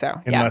gone. I think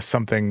so. Unless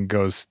something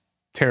goes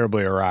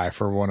terribly awry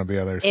for one of the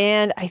others.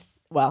 And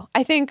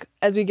I think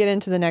as we get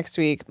into the next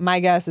week, my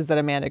guess is that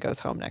Amanda goes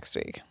home next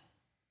week.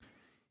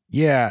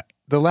 Yeah.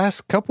 The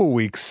last couple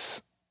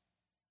weeks,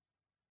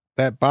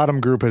 that bottom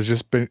group has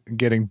just been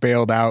getting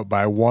bailed out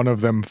by one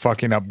of them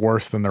fucking up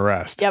worse than the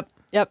rest. Yep.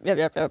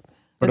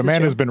 But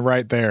Amanda's been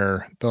right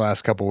there the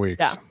last couple weeks.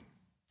 Yeah.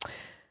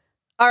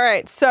 All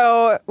right.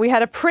 So we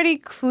had a pretty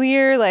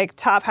clear like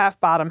top half,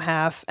 bottom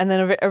half, and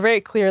then a very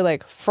clear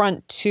like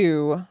front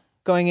two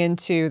going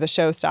into the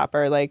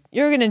showstopper. Like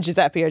Jurgen and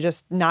Giuseppe are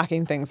just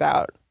knocking things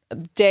out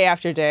day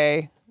after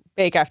day,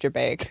 bake after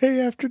bake.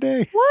 Day after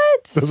day.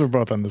 What? Those are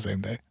both on the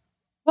same day.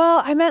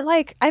 Well, I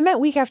meant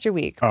week after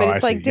week, but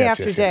it's like day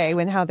after day yes.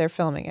 when how they're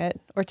filming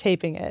it or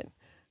taping it.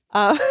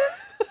 Got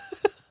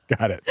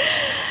it.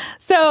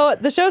 So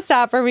the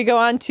showstopper, we go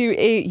on to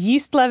a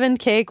yeast leavened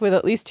cake with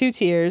at least 2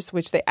 tiers,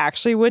 which they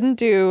actually wouldn't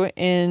do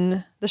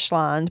in the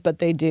Schland, but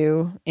they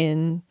do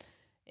in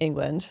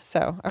England.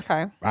 So,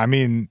 okay. I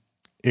mean,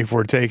 if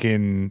we're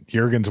taking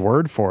Jurgen's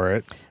word for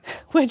it.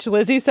 Which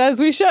Lizzie says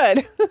we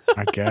should.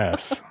 I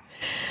guess.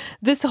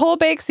 This whole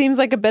bake seems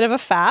like a bit of a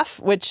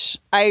faff, which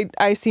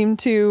I seem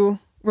to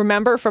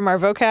remember from our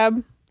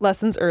vocab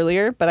lessons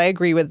earlier, but I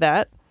agree with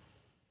that.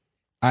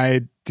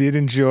 I did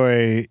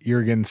enjoy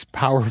Jurgen's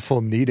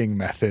powerful kneading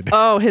method.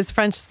 Oh, his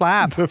French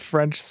slap. The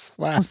French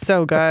slap.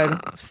 So good.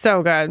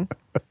 So good.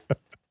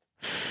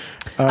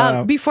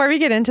 Before we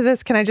get into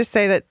this, can I just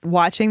say that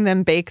watching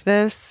them bake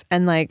this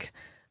and like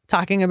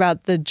talking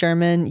about the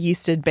German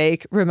yeasted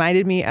bake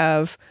reminded me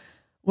of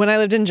when I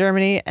lived in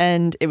Germany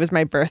and it was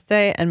my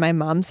birthday and my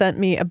mom sent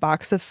me a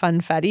box of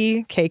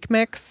Funfetti cake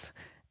mix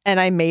and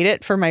I made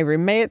it for my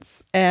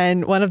roommates.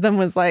 And one of them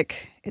was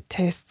like, it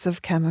tastes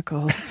of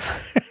chemicals.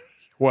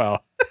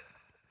 Well,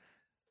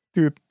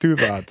 two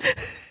thoughts.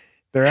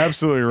 They're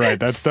absolutely right.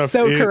 That stuff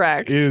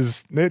correct.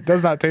 It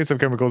does not taste of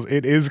chemicals.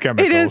 It is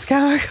chemicals. It is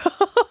chemical.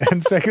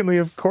 And secondly,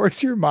 of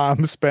course, your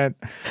mom spent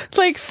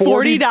like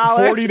 $40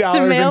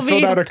 to mail and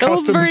filled me out a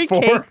Pillsbury customs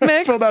form. cake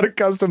mix. Filled out a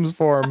customs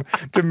form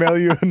to mail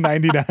you a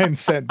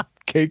 99-cent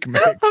cake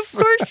mix.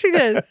 Of course she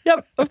did.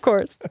 Yep, of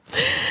course.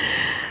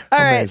 All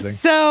Amazing. right,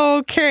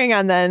 so carrying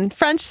on then.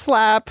 French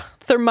slap,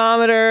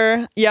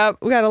 thermometer. Yep,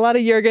 we got a lot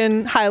of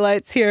Jurgen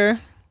highlights here.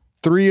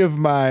 3 of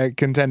my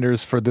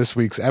contenders for this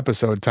week's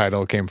episode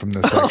title came from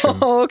this section.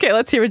 Oh, okay,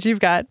 let's hear what you've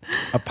got.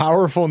 A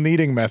powerful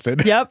kneading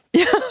method. Yep.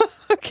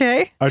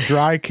 Okay. A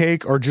dry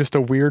cake or just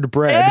a weird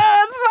bread. Yeah,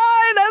 that's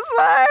fine. That's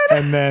fine.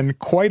 And then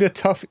quite a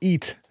tough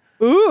eat.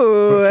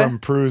 Ooh. From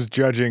Prue's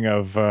judging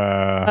of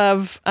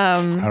I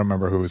don't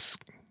remember who's.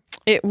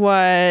 It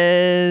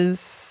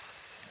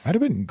was Might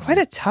have been quite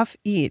a tough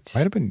eat.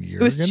 Might have been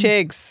Jurgen. It was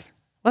Chigs.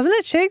 Wasn't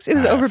it Chigs? It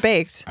was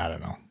overbaked. I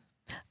don't know.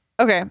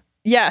 Okay.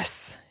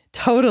 Yes.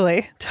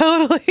 Totally.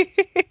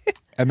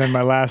 And then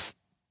my last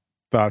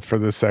thought for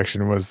this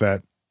section was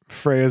that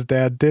Freya's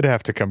dad did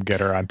have to come get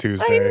her on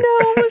Tuesday. I know.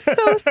 It was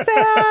so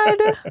sad.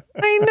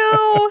 I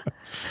know.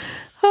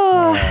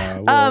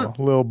 Oh.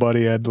 Little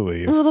buddy had to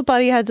leave. Little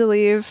buddy had to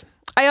leave.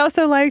 I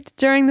also liked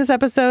during this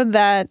episode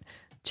that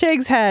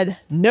Chigs had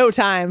no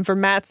time for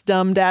Matt's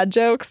dumb dad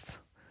jokes.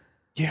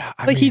 Yeah.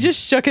 I mean, he mean,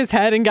 just shook his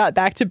head and got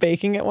back to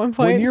baking at one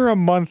point. when you're a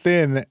month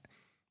in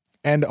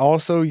and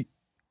also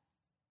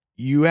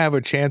you have a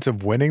chance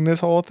of winning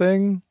this whole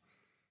thing,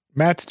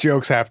 Matt's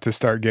jokes have to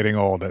start getting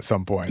old at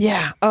some point.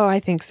 Yeah. Oh, I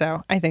think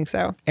so.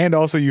 And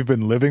also you've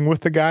been living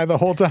with the guy the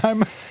whole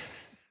time.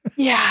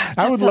 Yeah.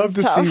 I would love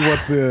to tough.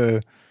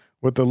 see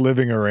what the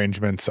living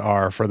arrangements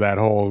are for that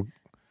whole.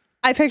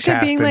 I picture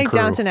cast being and like crew.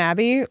 Downton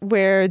Abbey,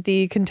 where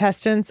the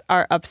contestants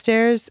are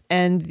upstairs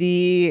and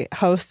the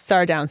hosts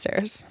are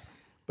downstairs.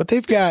 But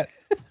they've got.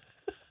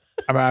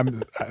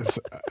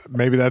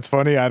 Maybe that's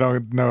funny. I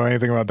don't know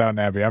anything about Downton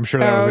Abbey. I'm sure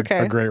that was okay.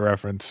 a great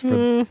reference for I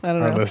don't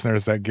our know.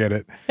 listeners that get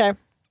it. Okay.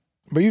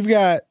 But you've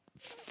got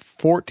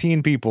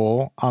 14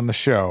 people on the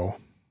show.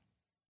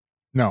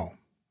 No,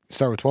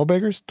 start with 12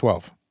 bakers.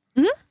 12.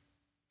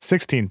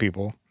 16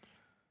 people,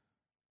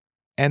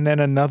 and then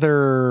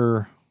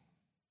another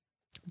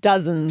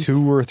Dozens.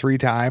 2 or 3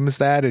 times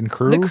that in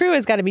crew. The crew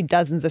has got to be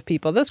dozens of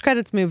people. Those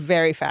credits move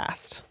very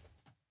fast.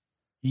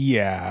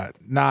 Yeah,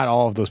 not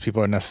all of those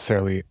people are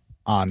necessarily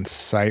on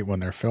site when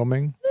they're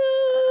filming.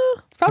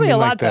 It's probably a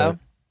lot, though.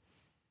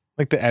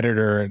 Like the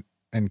editor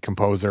and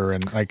composer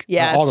and like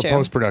Yeah, all it's the true.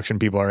 post-production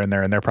people are in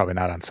there and they're probably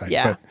not on site.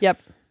 Yeah. But Yep.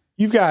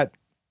 you've got,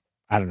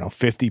 I don't know,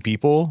 50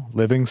 people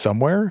living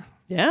somewhere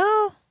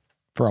Yeah.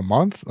 for a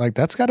month. Like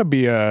it's got to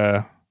be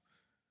a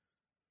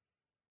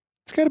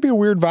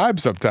weird vibe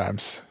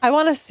sometimes. I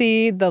want to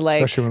see the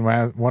Especially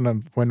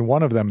when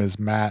one of them is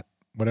Matt,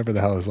 whatever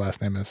the hell his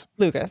last name is.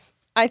 Lucas.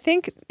 I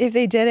think if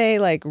they did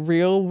a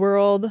real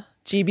world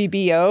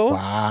GBBO,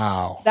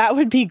 Wow. that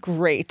would be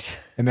great.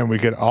 And then we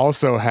could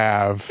also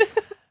have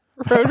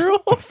Road a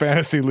rules.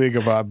 fantasy league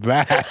about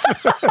that.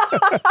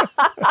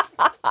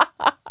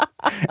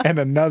 And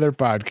another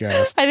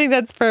podcast. I think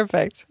that's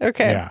perfect.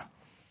 Okay. Yeah.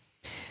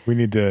 We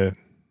need to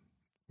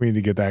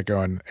get that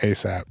going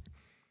ASAP.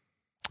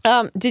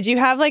 Did you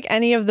have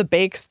any of the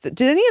bakes?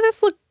 Did any of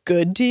this look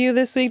good to you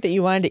this week that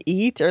you wanted to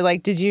eat, or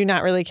did you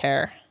not really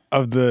care?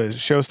 Of the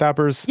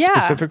showstoppers Yeah.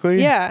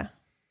 specifically? Yeah.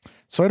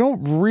 So I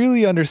don't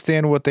really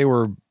understand what they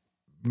were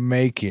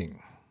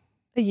making.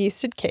 A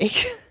yeasted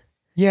cake.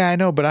 Yeah, I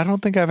know, but I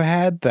don't think I've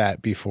had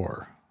that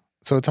before.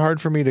 So it's hard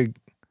for me to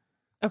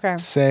Okay.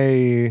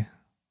 say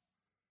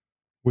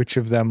which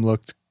of them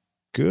looked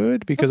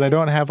good because I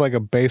don't have a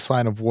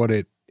baseline of what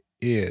it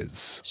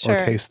is Sure. or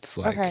tastes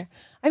like. Okay.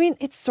 I mean,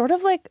 it's sort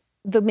of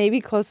the maybe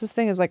closest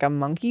thing is a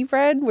monkey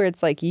bread where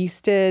it's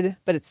yeasted,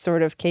 but it's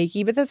sort of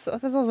cakey, but that's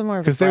also more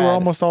of a Because they were bread.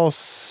 almost all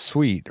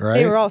sweet, right?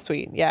 They were all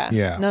sweet. Yeah.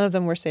 Yeah. None of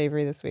them were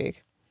savory this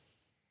week.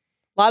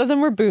 A lot of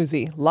them were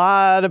boozy. A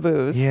lot of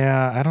booze.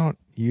 Yeah, I don't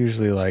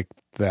usually like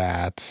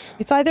that.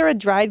 It's either a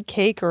dried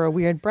cake or a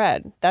weird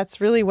bread. That's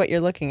really what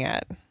you're looking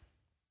at.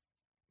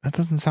 That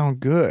doesn't sound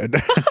good.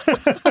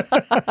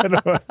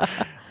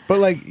 But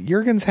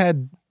Jurgen's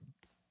had,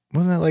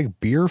 wasn't it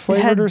beer It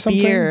flavored had or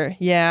something? beer.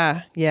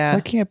 Yeah. Yeah. So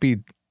that can't be.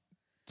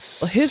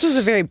 Well, his was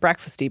a very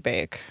breakfasty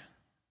bake.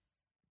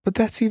 But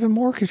that's even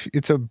more.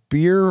 It's a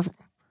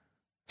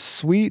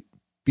sweet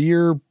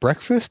beer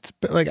breakfast.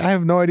 But I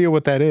have no idea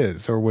what that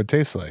is or would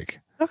taste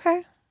like.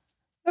 Okay.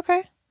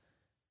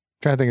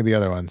 Trying to think of the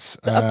other ones.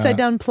 The upside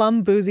down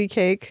plum boozy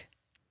cake.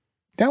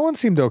 That one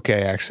seemed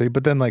okay actually,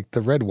 but then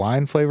the red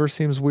wine flavor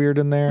seems weird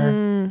in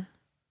there.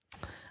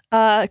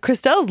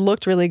 Christelle's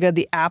looked really good.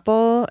 The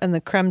apple and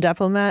the creme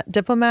diplomat,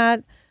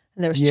 and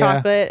there was Yeah.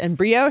 chocolate and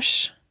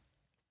brioche.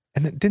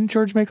 And then, didn't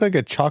George make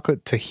a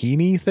chocolate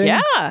tahini thing? Yeah.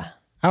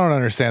 I don't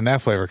understand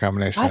that flavor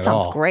combination That at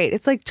sounds all. great.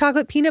 It's like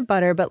chocolate peanut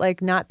butter, but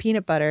not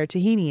peanut butter,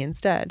 tahini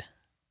instead.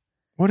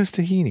 What is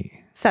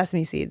tahini?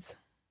 Sesame seeds.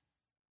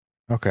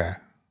 Okay.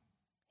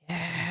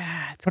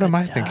 Yeah. It's What good am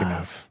I stuff. thinking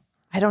of?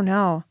 I don't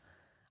know.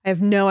 I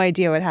have no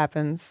idea what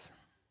happens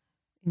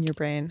in your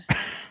brain.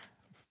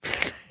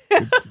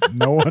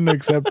 No one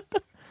except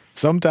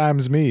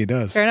sometimes me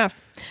does. Fair enough.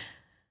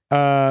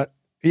 Yeah,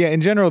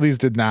 in general, these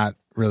did not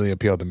really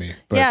appeal to me.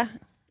 But Yeah.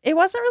 It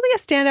wasn't really a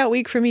standout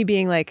week for me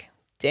being like,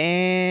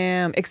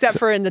 damn, except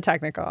for in the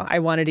technical. I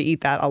wanted to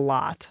eat that a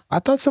lot. I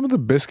thought some of the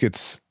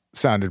biscuits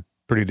sounded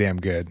pretty damn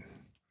good.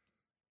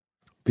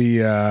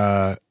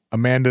 The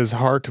Amanda's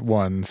Heart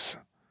ones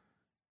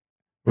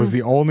was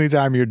the only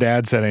time your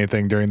dad said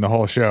anything during the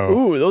whole show.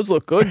 Ooh, those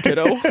look good,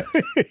 kiddo.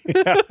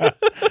 Yeah.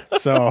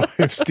 So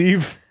if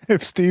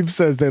Steve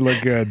says they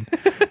look good,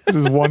 this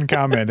is one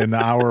comment in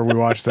the hour we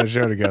watched that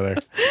show together.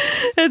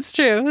 It's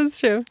true. It's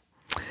true.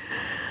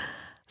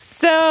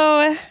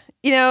 So,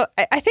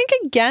 I think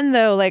again,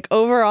 though, like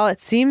overall, it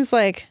seems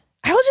like,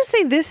 I will just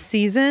say this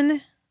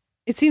season,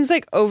 it seems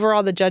like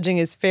overall the judging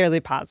is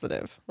fairly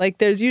positive. Like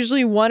there's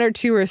usually 1 or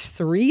 2 or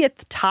 3 at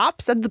the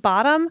tops at the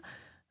bottom,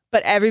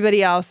 but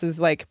everybody else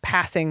is like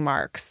passing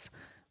marks.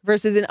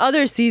 Versus in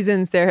other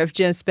seasons, there have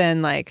just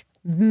been like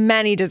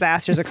many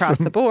disasters across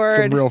the board.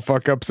 Some real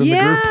fuck ups in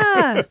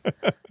the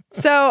group.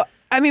 So,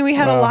 I mean, we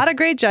had a lot of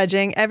great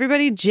judging.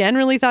 Everybody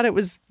generally thought it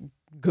was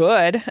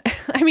good.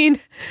 I mean,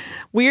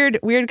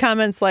 weird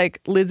comments like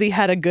Lizzie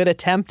had a good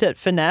attempt at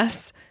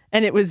finesse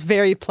and it was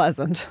very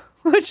pleasant,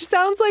 which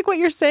sounds like what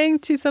you're saying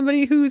to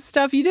somebody whose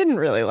stuff you didn't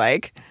really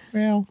like.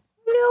 Well,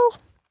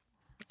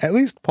 at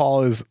least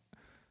Paul is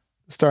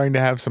starting to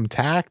have some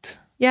tact.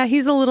 Yeah,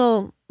 he's a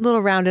little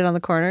rounded on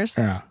the corners.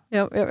 Yeah.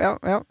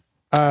 Yep.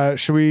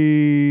 Should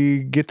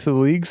we get to the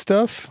league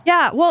stuff?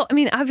 Yeah, well, I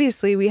mean,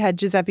 obviously we had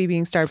Giuseppe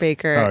being Star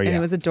Baker, and it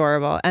was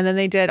adorable. And then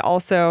they did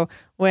also,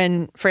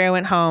 when Freya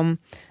went home,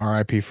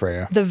 R.I.P.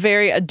 Freya, the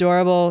very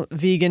adorable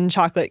vegan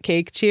chocolate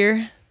cake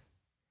cheer.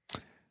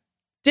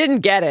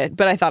 Didn't get it,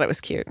 but I thought it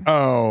was cute.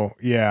 Oh,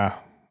 yeah.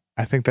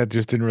 I think that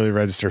just didn't really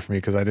register for me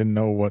because I didn't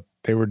know what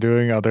they were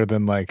doing other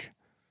than like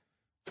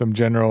some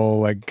general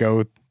like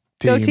go team.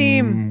 Go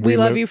team. We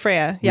love you,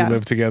 Freya. Yeah. We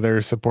live together,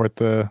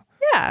 support our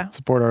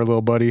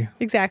little buddy.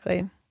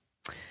 Exactly.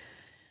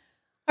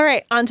 All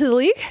right, on to the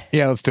league?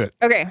 Yeah, let's do it.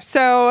 Okay,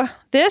 so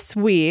this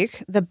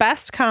week, the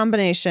best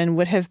combination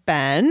would have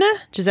been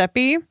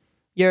Giuseppe,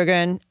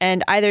 Jürgen,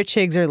 and either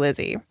Chigs or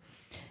Lizzie.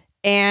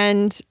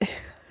 And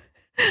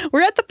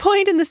we're at the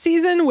point in the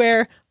season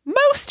where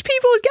most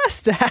people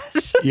guessed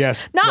that.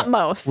 Yes. Not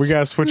most. We got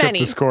to switch many.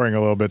 up the scoring a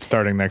little bit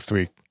starting next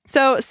week.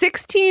 So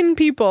 16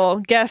 people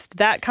guessed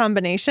that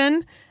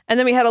combination. And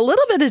then we had a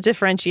little bit of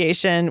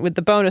differentiation with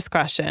the bonus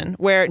question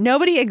where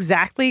nobody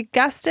exactly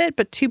guessed it,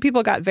 but 2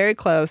 people got very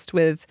close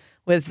with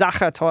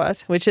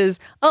Sachertorte, which is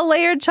a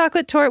layered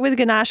chocolate torte with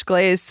ganache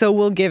glaze. So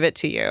we'll give it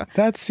to you.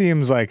 That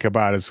seems like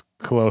about as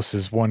close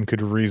as one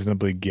could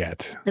reasonably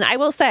get. And I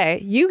will say,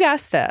 you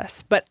guessed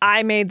this, but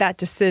I made that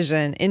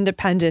decision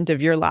independent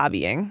of your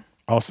lobbying.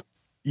 Also,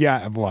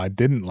 yeah, well, I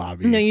didn't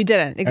lobby. No, you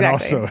didn't.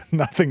 Exactly. And also,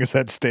 nothing is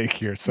at stake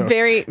here. So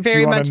very,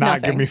 very much nothing. If you want to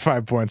not give me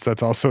 5 points,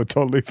 that's also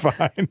totally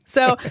fine.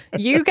 So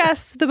you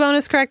guessed the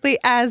bonus correctly,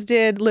 as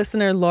did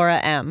listener Laura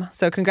M.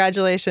 So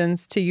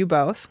congratulations to you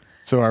both.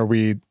 So are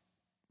we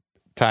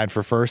tied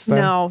for first then?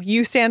 No,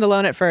 you stand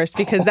alone at first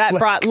because that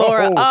brought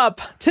Laura up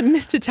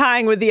to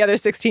tying with the other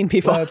 16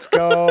 people. Let's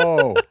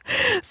go.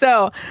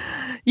 So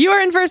you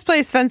are in first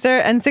place, Spencer,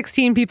 and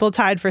 16 people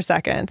tied for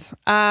second.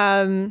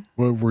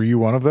 Were you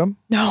one of them?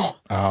 No.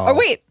 Oh,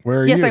 wait.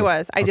 Where are you? Yes, I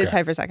was. I did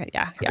tie for second.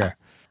 Yeah. Okay.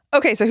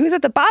 Okay, so who's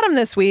at the bottom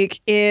this week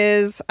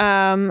is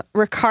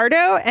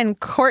Ricardo and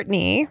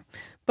Courtney,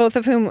 both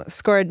of whom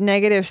scored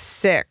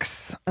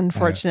 -6,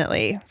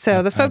 unfortunately.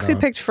 So the folks who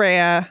picked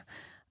Freya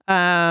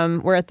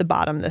were at the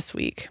bottom this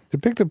week. To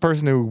pick the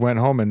person who went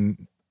home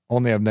and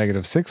only have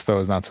 -6, though,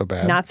 is not so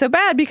bad. Not so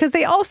bad because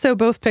they also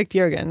both picked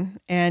Jürgen,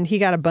 and he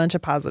got a bunch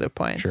of positive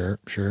points.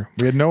 Sure.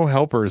 We had no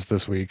helpers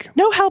this week.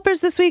 No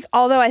helpers this week,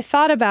 although I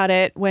thought about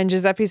it when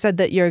Giuseppe said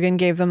that Jürgen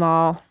gave them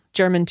all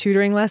German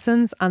tutoring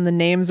lessons on the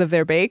names of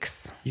their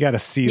bakes. You got to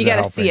see You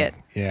got to see it.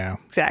 Yeah.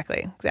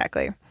 Exactly.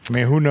 I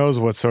mean, who knows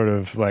what sort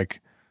of like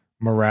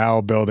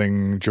morale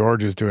building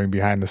George is doing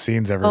behind the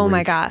scenes every week. Oh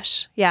my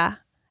gosh. Yeah,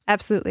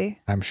 absolutely.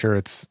 I'm sure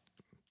it's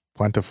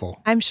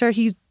plentiful. I'm sure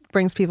he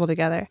brings people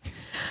together.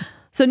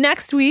 So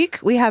next week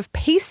we have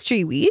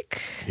pastry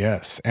week.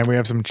 Yes. And we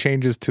have some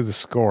changes to the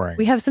scoring.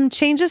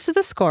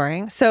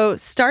 So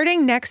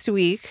starting next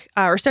week,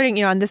 or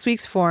starting, on this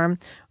week's form,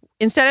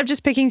 instead of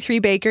just picking 3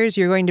 bakers,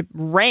 you're going to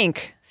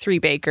rank 3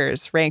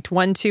 bakers, ranked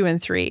 1, 2, and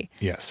 3.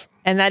 Yes.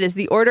 And that is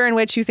the order in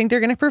which you think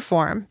they're going to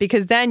perform,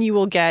 because then you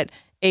will get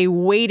a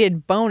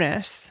weighted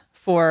bonus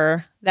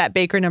for that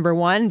baker number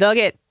 1. They'll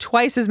get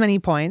twice as many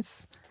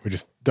points. We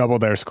just double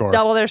their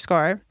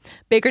score.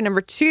 Baker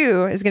number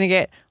 2 is going to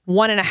get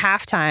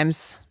 1.5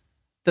 times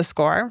the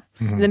score.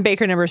 Mm-hmm. And then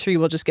baker number 3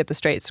 will just get the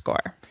straight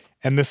score.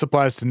 And this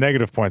applies to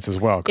negative points as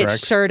well, correct? It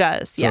sure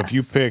does, so yes. if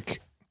you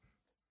pick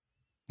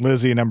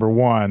Lizzie number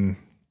 1.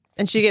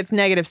 And she gets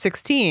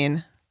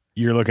 -16.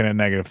 You're looking at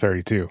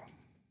 -32.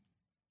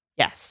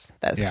 Yes,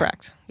 that's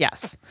correct.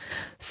 Yes.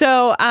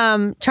 So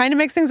trying to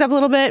mix things up a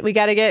little bit. We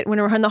got to get, when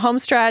we're in the home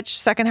stretch,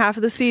 second half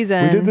of the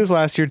season. We did this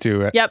last year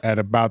too at Yep.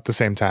 about the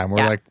same time.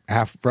 We're like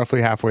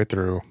roughly halfway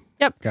through.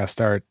 Yep. Got to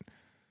start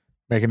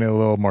Making it a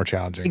little more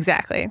challenging.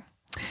 Exactly.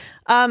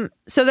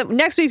 So that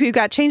next week we've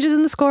got changes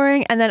in the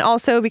scoring, and then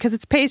also because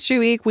it's pastry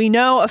week, we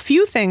know a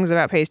few things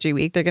about pastry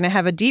week. They're going to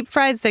have a deep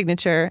fried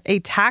signature, a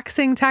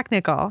taxing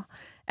technical,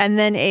 and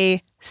then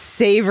a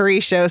savory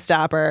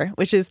showstopper,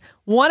 which is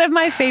one of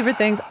my favorite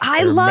things.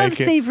 I love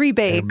savory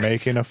bakes. They're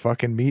making a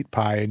fucking meat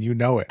pie, and you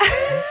know it.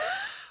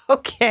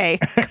 Okay,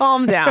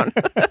 calm down.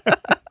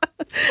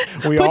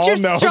 We Put all your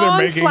know strong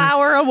they're making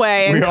flour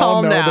away and We all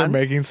calm know down. they're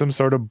making some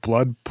sort of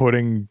blood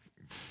pudding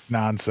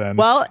nonsense.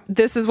 Well,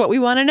 this is what we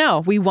want to know.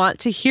 We want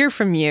to hear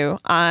from you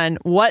on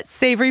what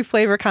savory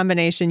flavor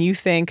combination you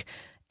think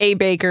a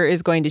baker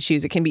is going to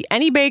choose. It can be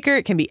any baker,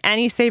 it can be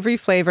any savory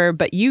flavor,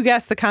 but you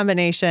guess the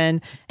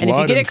combination. And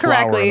blood if you get it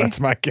correctly, flour, that's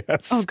my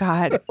guess. oh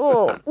God.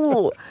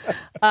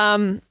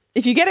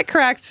 If you get it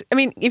correct, I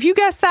mean, if you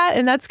guess that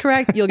and that's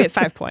correct, you'll get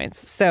 5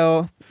 points.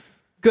 So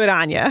good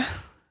on you.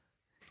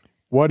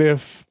 What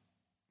if?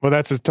 Well,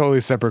 that's a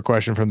totally separate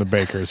question from the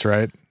bakers,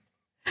 right?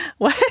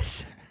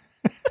 What?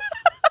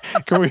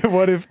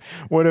 What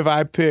if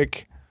I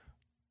pick,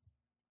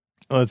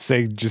 let's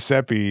say,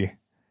 Giuseppe,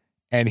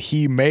 and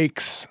he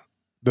makes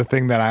the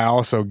thing that I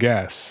also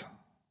guess?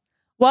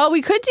 Well,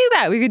 we could do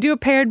that. We could do a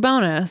paired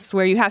bonus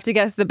where you have to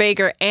guess the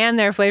baker and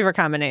their flavor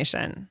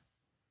combination.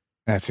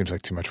 That seems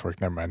like too much work.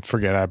 Never mind.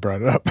 Forget I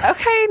brought it up.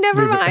 Okay,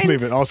 never mind.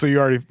 Leave it. Also, you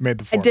already made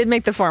the form. I did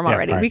make the form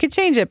already. Right. We could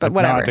change it, but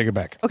whatever. No, I'll take it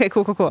back. Okay,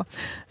 cool.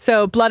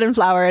 So blood and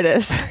flour it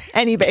is.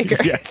 Any baker.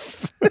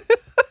 Yes.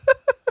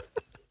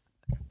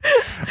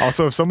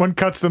 Also, if someone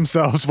cuts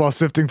themselves while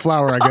sifting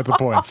flour, I get the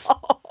points.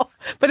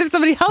 But if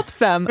somebody helps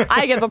them,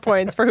 I get the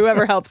points for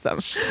whoever helps them.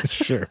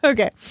 Sure.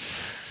 Okay.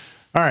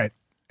 All right.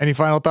 Any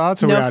final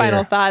thoughts? Or we No outta final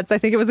here? thoughts. I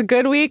think it was a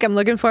good week. I'm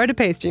looking forward to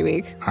pastry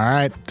week. All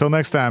right. Till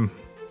next time.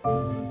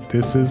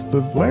 This is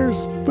the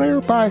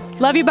Blair. Bye.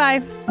 Love you.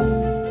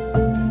 Bye.